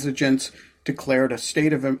intransigence, declared a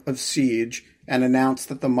state of siege and announced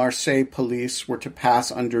that the Marseille police were to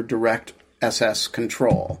pass under direct SS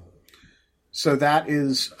control. So that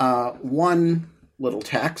is one little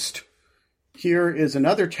text. Here is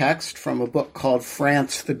another text from a book called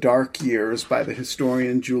France, the Dark Years by the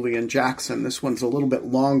historian Julian Jackson. This one's a little bit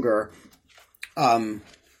longer.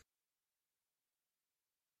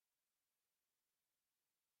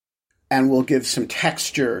 And we'll give some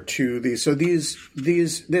texture to these. So this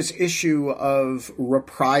issue of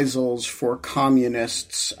reprisals for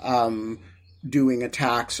communists doing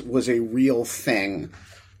attacks was a real thing.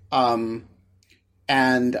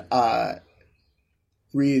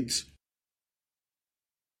 Reads,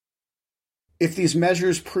 if these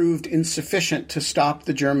measures proved insufficient to stop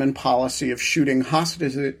the German policy of shooting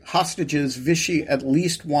hostages, Vichy at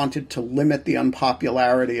least wanted to limit the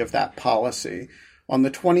unpopularity of that policy. On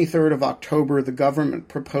the 23rd of October, the government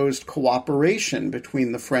proposed cooperation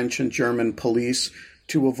between the French and German police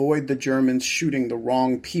to avoid the Germans shooting the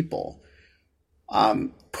wrong people.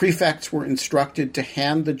 Prefects were instructed to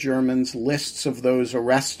hand the Germans lists of those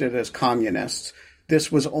arrested as communists. This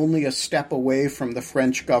was only a step away from the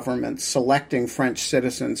French government selecting French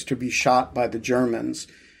citizens to be shot by the Germans.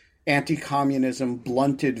 Anti-communism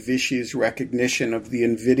blunted Vichy's recognition of the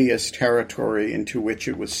invidious territory into which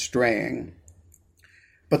it was straying.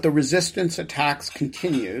 But the resistance attacks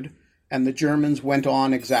continued, and the Germans went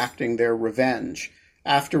on exacting their revenge.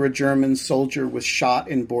 After a German soldier was shot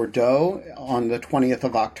in Bordeaux on the 20th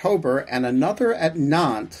of October, and another at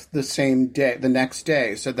Nantes the next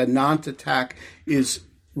day. So the Nantes attack is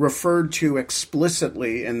referred to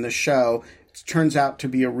explicitly in the show. It turns out to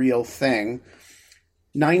be a real thing.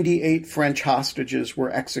 98 French hostages were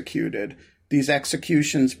executed. These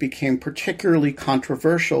executions became particularly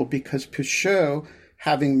controversial because Pichot,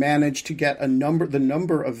 having managed to get the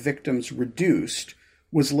number of victims reduced,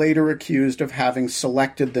 was later accused of having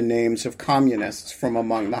selected the names of communists from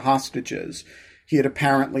among the hostages. He had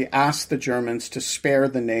apparently asked the Germans to spare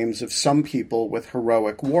the names of some people with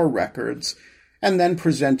heroic war records, and then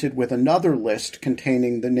presented with another list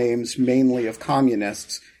containing the names mainly of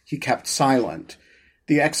communists. He kept silent.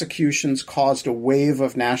 The executions caused a wave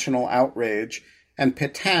of national outrage, and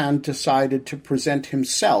Pétain decided to present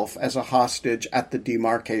himself as a hostage at the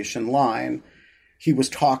demarcation line. He was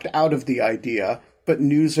talked out of the idea, but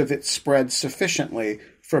news of it spread sufficiently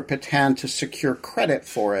for Pétain to secure credit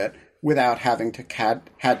for it without having to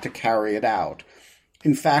had to carry it out.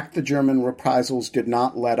 In fact, the German reprisals did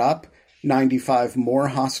not let up. 95 more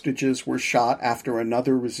hostages were shot after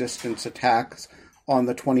another resistance attack on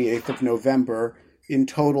the 28th of November. In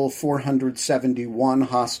total, 471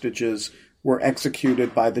 hostages were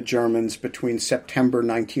executed by the Germans between September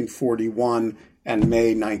 1941 and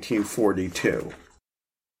May 1942.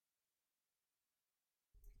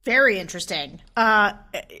 Very interesting.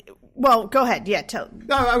 Well, go ahead. Yeah,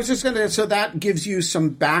 No, I was just going to... So that gives you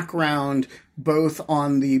some background both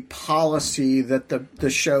on the policy that the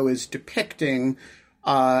show is depicting,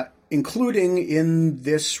 including in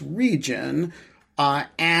this region,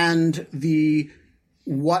 and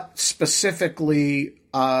what specifically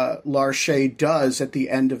Larcher does at the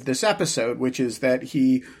end of this episode, which is that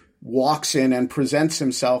he walks in and presents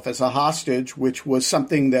himself as a hostage, which was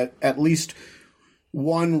something that at least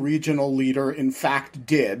one regional leader, in fact,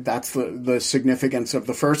 did. That's the significance of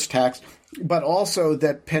the first text. But also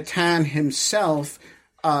that Pétain himself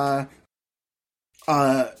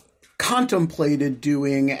contemplated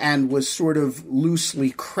doing and was sort of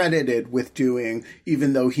loosely credited with doing,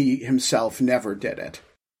 even though he himself never did it.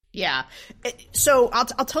 Yeah. So I'll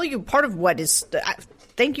tell you part of what is...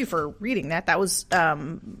 thank you for reading that. That was...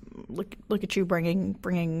 Look at you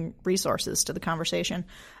bringing resources to the conversation.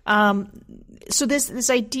 So this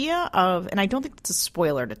idea of, and I don't think it's a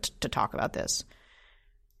spoiler to talk about this.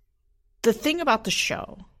 The thing about the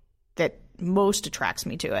show that most attracts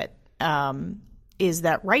me to it is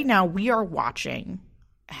that right now we are watching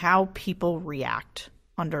how people react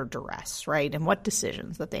under duress, right? And what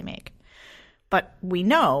decisions that they make. But we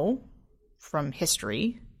know from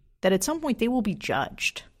history that at some point they will be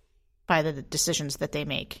judged by the decisions that they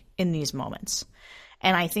make in these moments.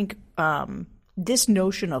 And I think this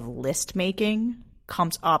notion of list making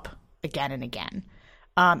comes up again and again.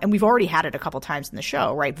 And we've already had it a couple times in the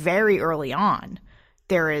show, right? Very early on,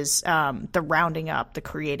 there is the rounding up, the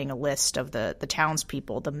creating a list of the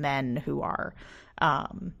townspeople, the men who are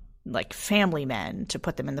like family men, to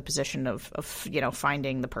put them in the position of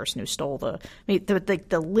finding the person who stole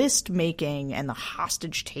the list making and the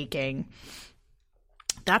hostage taking.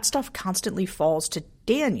 That stuff constantly falls to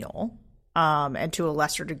Daniel, and to a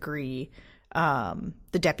lesser degree, the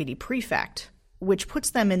deputy prefect, which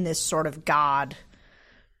puts them in this sort of God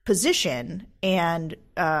position. And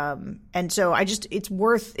so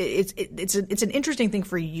it's an interesting thing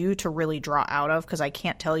for you to really draw out of, because I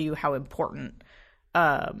can't tell you how important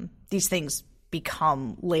these things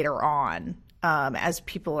become later on, as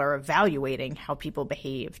people are evaluating how people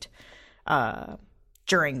behaved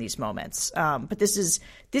during these moments. But this is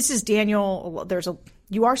Daniel.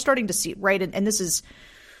 You are starting to see, right? And this is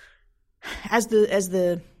as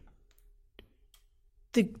the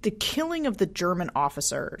killing of the German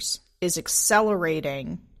officers is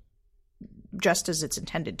accelerating, just as it's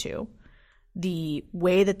intended to. The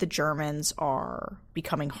way that the Germans are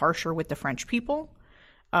becoming harsher with the French people,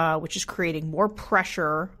 which is creating more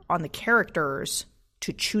pressure on the characters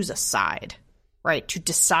to choose a side, right? To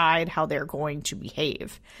decide how they're going to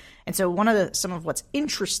behave. And so some of what's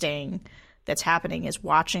interesting that's happening is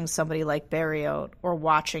watching somebody like Berriot, or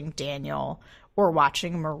watching Daniel, or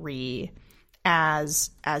watching Marie, as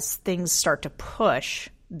things start to push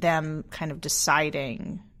them kind of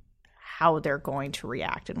deciding how they're going to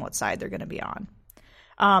react and what side they're going to be on.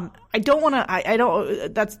 That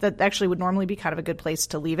actually would normally be kind of a good place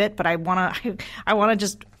to leave it, but I want to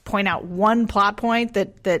just point out one plot point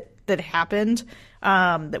that happened,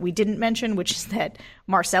 that we didn't mention, which is that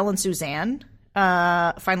Marcel and Suzanne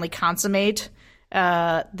finally consummate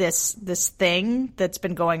this thing that's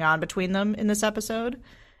been going on between them in this episode,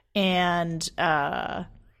 and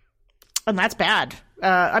that's bad.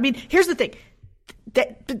 I mean, here's the thing.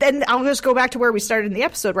 Then I'll just go back to where we started in the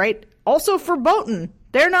episode, right? Also verboten.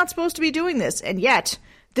 They're not supposed to be doing this, and yet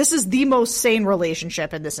this is the most sane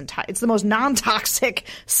relationship in this entire... It's the most non-toxic,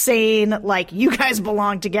 sane, like, you guys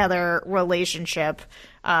belong together relationship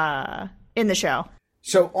in the show.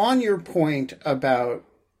 So on your point about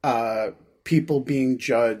people being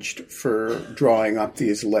judged for drawing up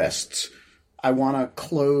these lists, I want to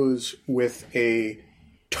close with a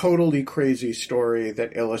totally crazy story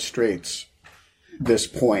that illustrates this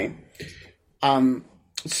point.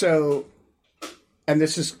 So, and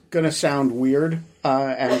this is going to sound weird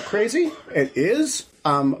and crazy. It is,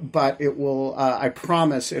 but it will. I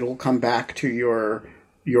promise it'll come back to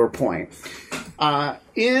your point.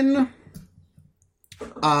 In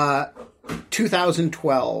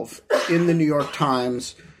 2012, in the New York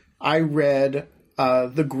Times, I read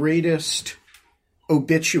the greatest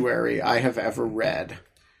obituary I have ever read,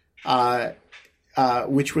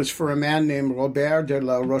 which was for a man named Robert de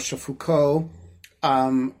la Rochefoucauld,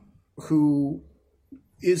 who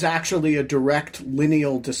is actually a direct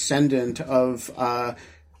lineal descendant of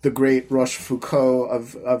the great Rochefoucauld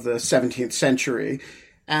of the 17th century.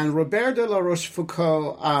 And Robert de la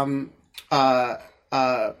Rochefoucauld,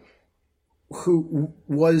 who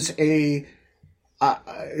was is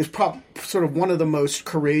sort of one of the most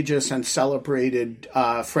courageous and celebrated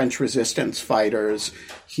French resistance fighters.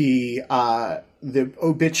 The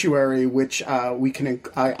obituary, which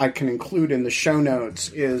I can include in the show notes,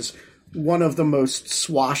 is one of the most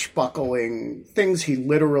swashbuckling things. He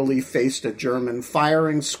literally faced a German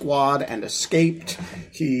firing squad and escaped.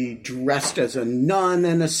 He dressed as a nun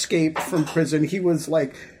and escaped from prison. He was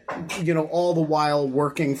like, all the while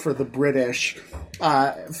working for the British.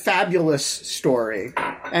 Fabulous story.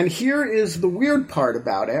 And here is the weird part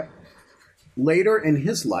about it. Later in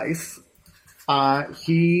his life,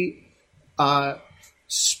 he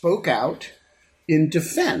spoke out in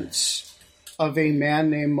defense of a man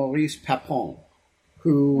named Maurice Papon,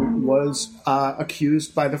 who was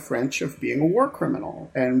accused by the French of being a war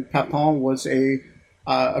criminal. And Papon was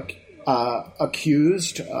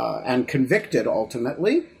accused and convicted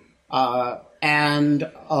ultimately, and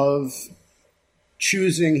of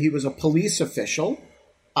choosing, he was a police official,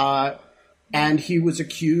 and he was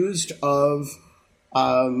accused of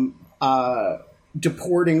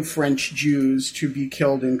deporting French Jews to be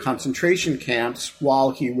killed in concentration camps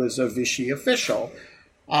while he was a Vichy official.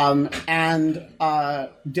 And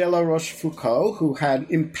de la Rochefoucauld, who had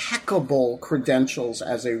impeccable credentials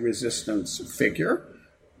as a resistance figure,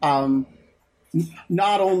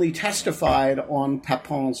 not only testified on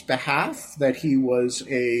Papon's behalf that he was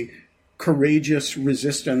a courageous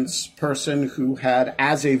resistance person who had,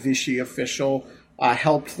 as a Vichy official,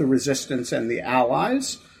 helped the resistance and the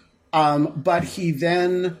Allies, but he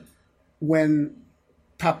then, when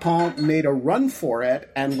Papon made a run for it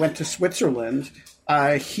and went to Switzerland,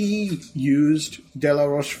 he used de la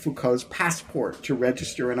Rochefoucauld's passport to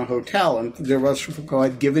register in a hotel, and de la Rochefoucauld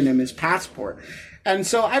had given him his passport. And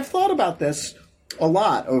so I've thought about this a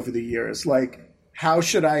lot over the years, like, how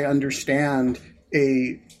should I understand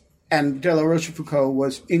and de la Rochefoucauld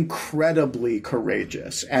was incredibly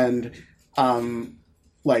courageous, and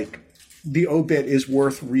the obit is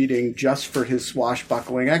worth reading just for his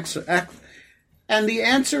swashbuckling and the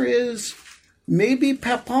answer is maybe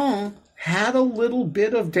Papon had a little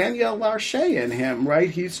bit of Daniel Larcher in him,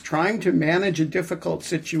 right? He's trying to manage a difficult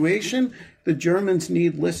situation. The Germans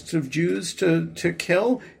need lists of Jews to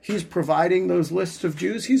kill. He's providing those lists of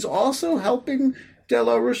Jews. He's also helping de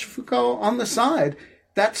la Rochefoucauld on the side.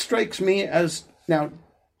 That strikes me as, now,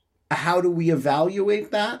 how do we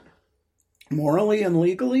evaluate that morally and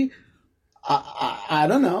legally? I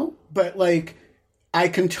don't know, but I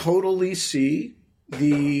can totally see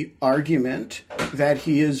the argument that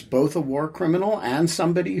he is both a war criminal and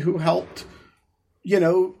somebody who helped,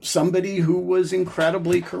 somebody who was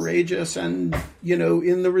incredibly courageous and,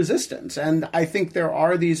 in the resistance. And I think there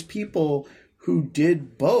are these people who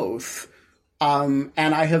did both. And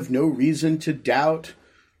I have no reason to doubt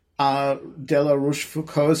de la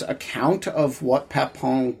Rochefoucauld's account of what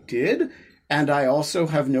Papon did. And I also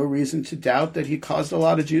have no reason to doubt that he caused a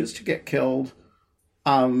lot of Jews to get killed,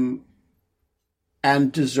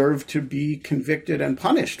 and deserved to be convicted and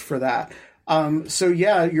punished for that. So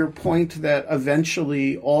yeah, your point that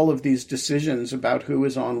eventually all of these decisions about who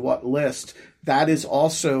is on what list, that is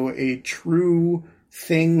also a true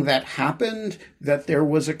thing that happened, that there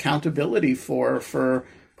was accountability for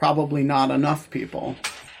probably not enough people.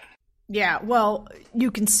 Yeah, well,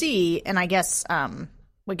 you can see, and I guess,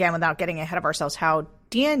 again, without getting ahead of ourselves, how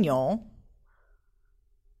Daniel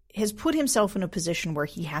has put himself in a position where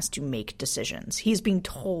he has to make decisions. He's being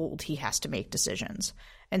told he has to make decisions.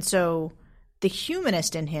 And so the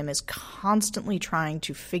humanist in him is constantly trying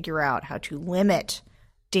to figure out how to limit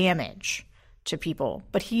damage to people.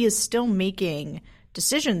 But he is still making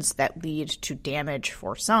decisions that lead to damage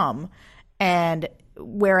for some. And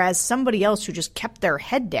whereas somebody else who just kept their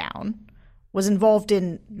head down was involved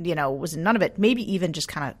in, was in none of it, maybe even just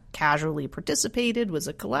kind of casually participated, was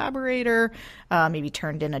a collaborator, maybe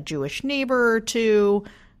turned in a Jewish neighbor or two.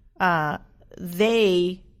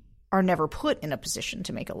 They are never put in a position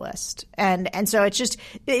to make a list. And so it's just,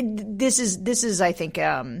 this is, I think,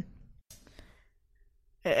 and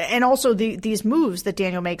also these moves that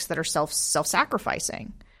Daniel makes that are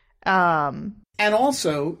self-sacrificing. And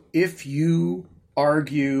also, if you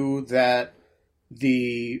argue that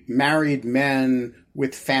the married men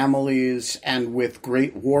with families and with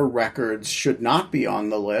great war records should not be on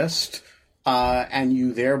the list, and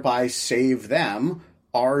you thereby save them,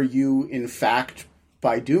 are you, in fact,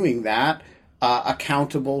 by doing that,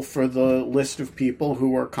 accountable for the list of people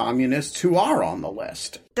who are communists who are on the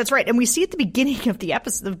list? That's right. And we see at the beginning of the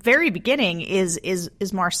episode, the very beginning, is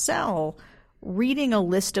Marcel reading a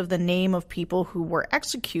list of the name of people who were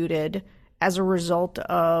executed as a result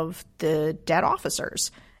of the dead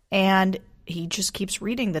officers. And he just keeps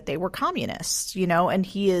reading that they were communists, and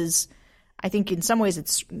he is, I think in some ways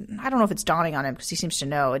I don't know if it's dawning on him because he seems to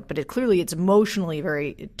know it, but it's emotionally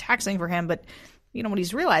very taxing for him. But, what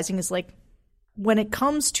he's realizing is like, when it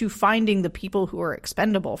comes to finding the people who are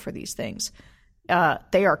expendable for these things,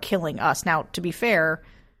 they are killing us. Now, to be fair,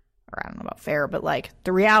 or I don't know about fair, but like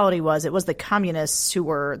the reality was it was the communists who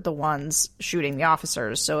were the ones shooting the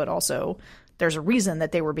officers. So it also, there's a reason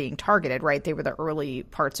that they were being targeted, right? They were the early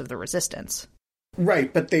parts of the resistance.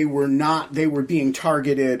 Right, but they were being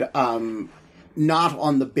targeted not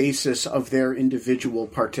on the basis of their individual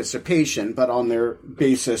participation, but on their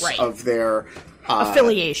basis of their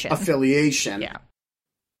affiliation.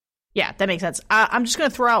 Yeah, that makes sense. I'm just going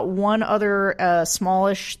to throw out one other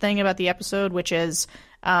smallish thing about the episode, which is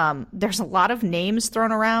there's a lot of names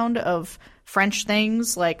thrown around of French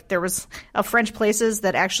things. Like there was French places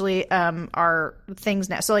that actually are things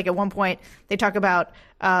now. So like at one point they talk about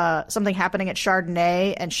something happening at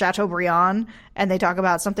Chardonnay and Chateaubriand, and they talk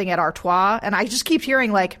about something at Artois, and I just keep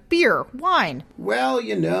hearing like beer, wine. Well,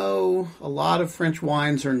 a lot of French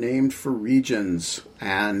wines are named for regions,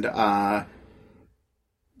 and de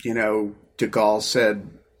Gaulle said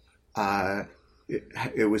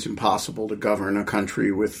it was impossible to govern a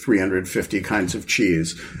country with 350 kinds of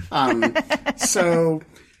cheese. So,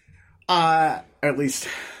 at least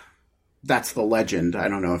that's the legend. I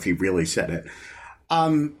don't know if he really said it.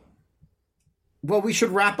 Well, we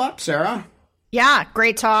should wrap up, Sarah. Yeah,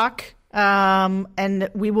 great talk. And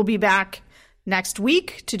we will be back next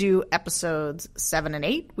week to do episodes 7 and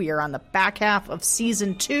 8. We are on the back half of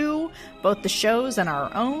season 2, both the shows and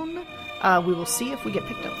our own. We will see if we get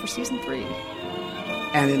picked up for season 3.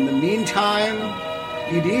 And in the meantime,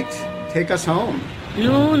 Edith, take us home.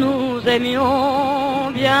 Nous nous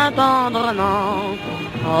aimions bien tendrement,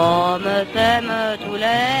 comme s'aiment tous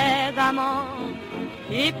les amants.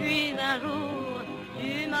 Et puis un jour,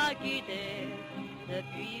 tu m'as quitté,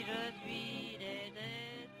 depuis je suis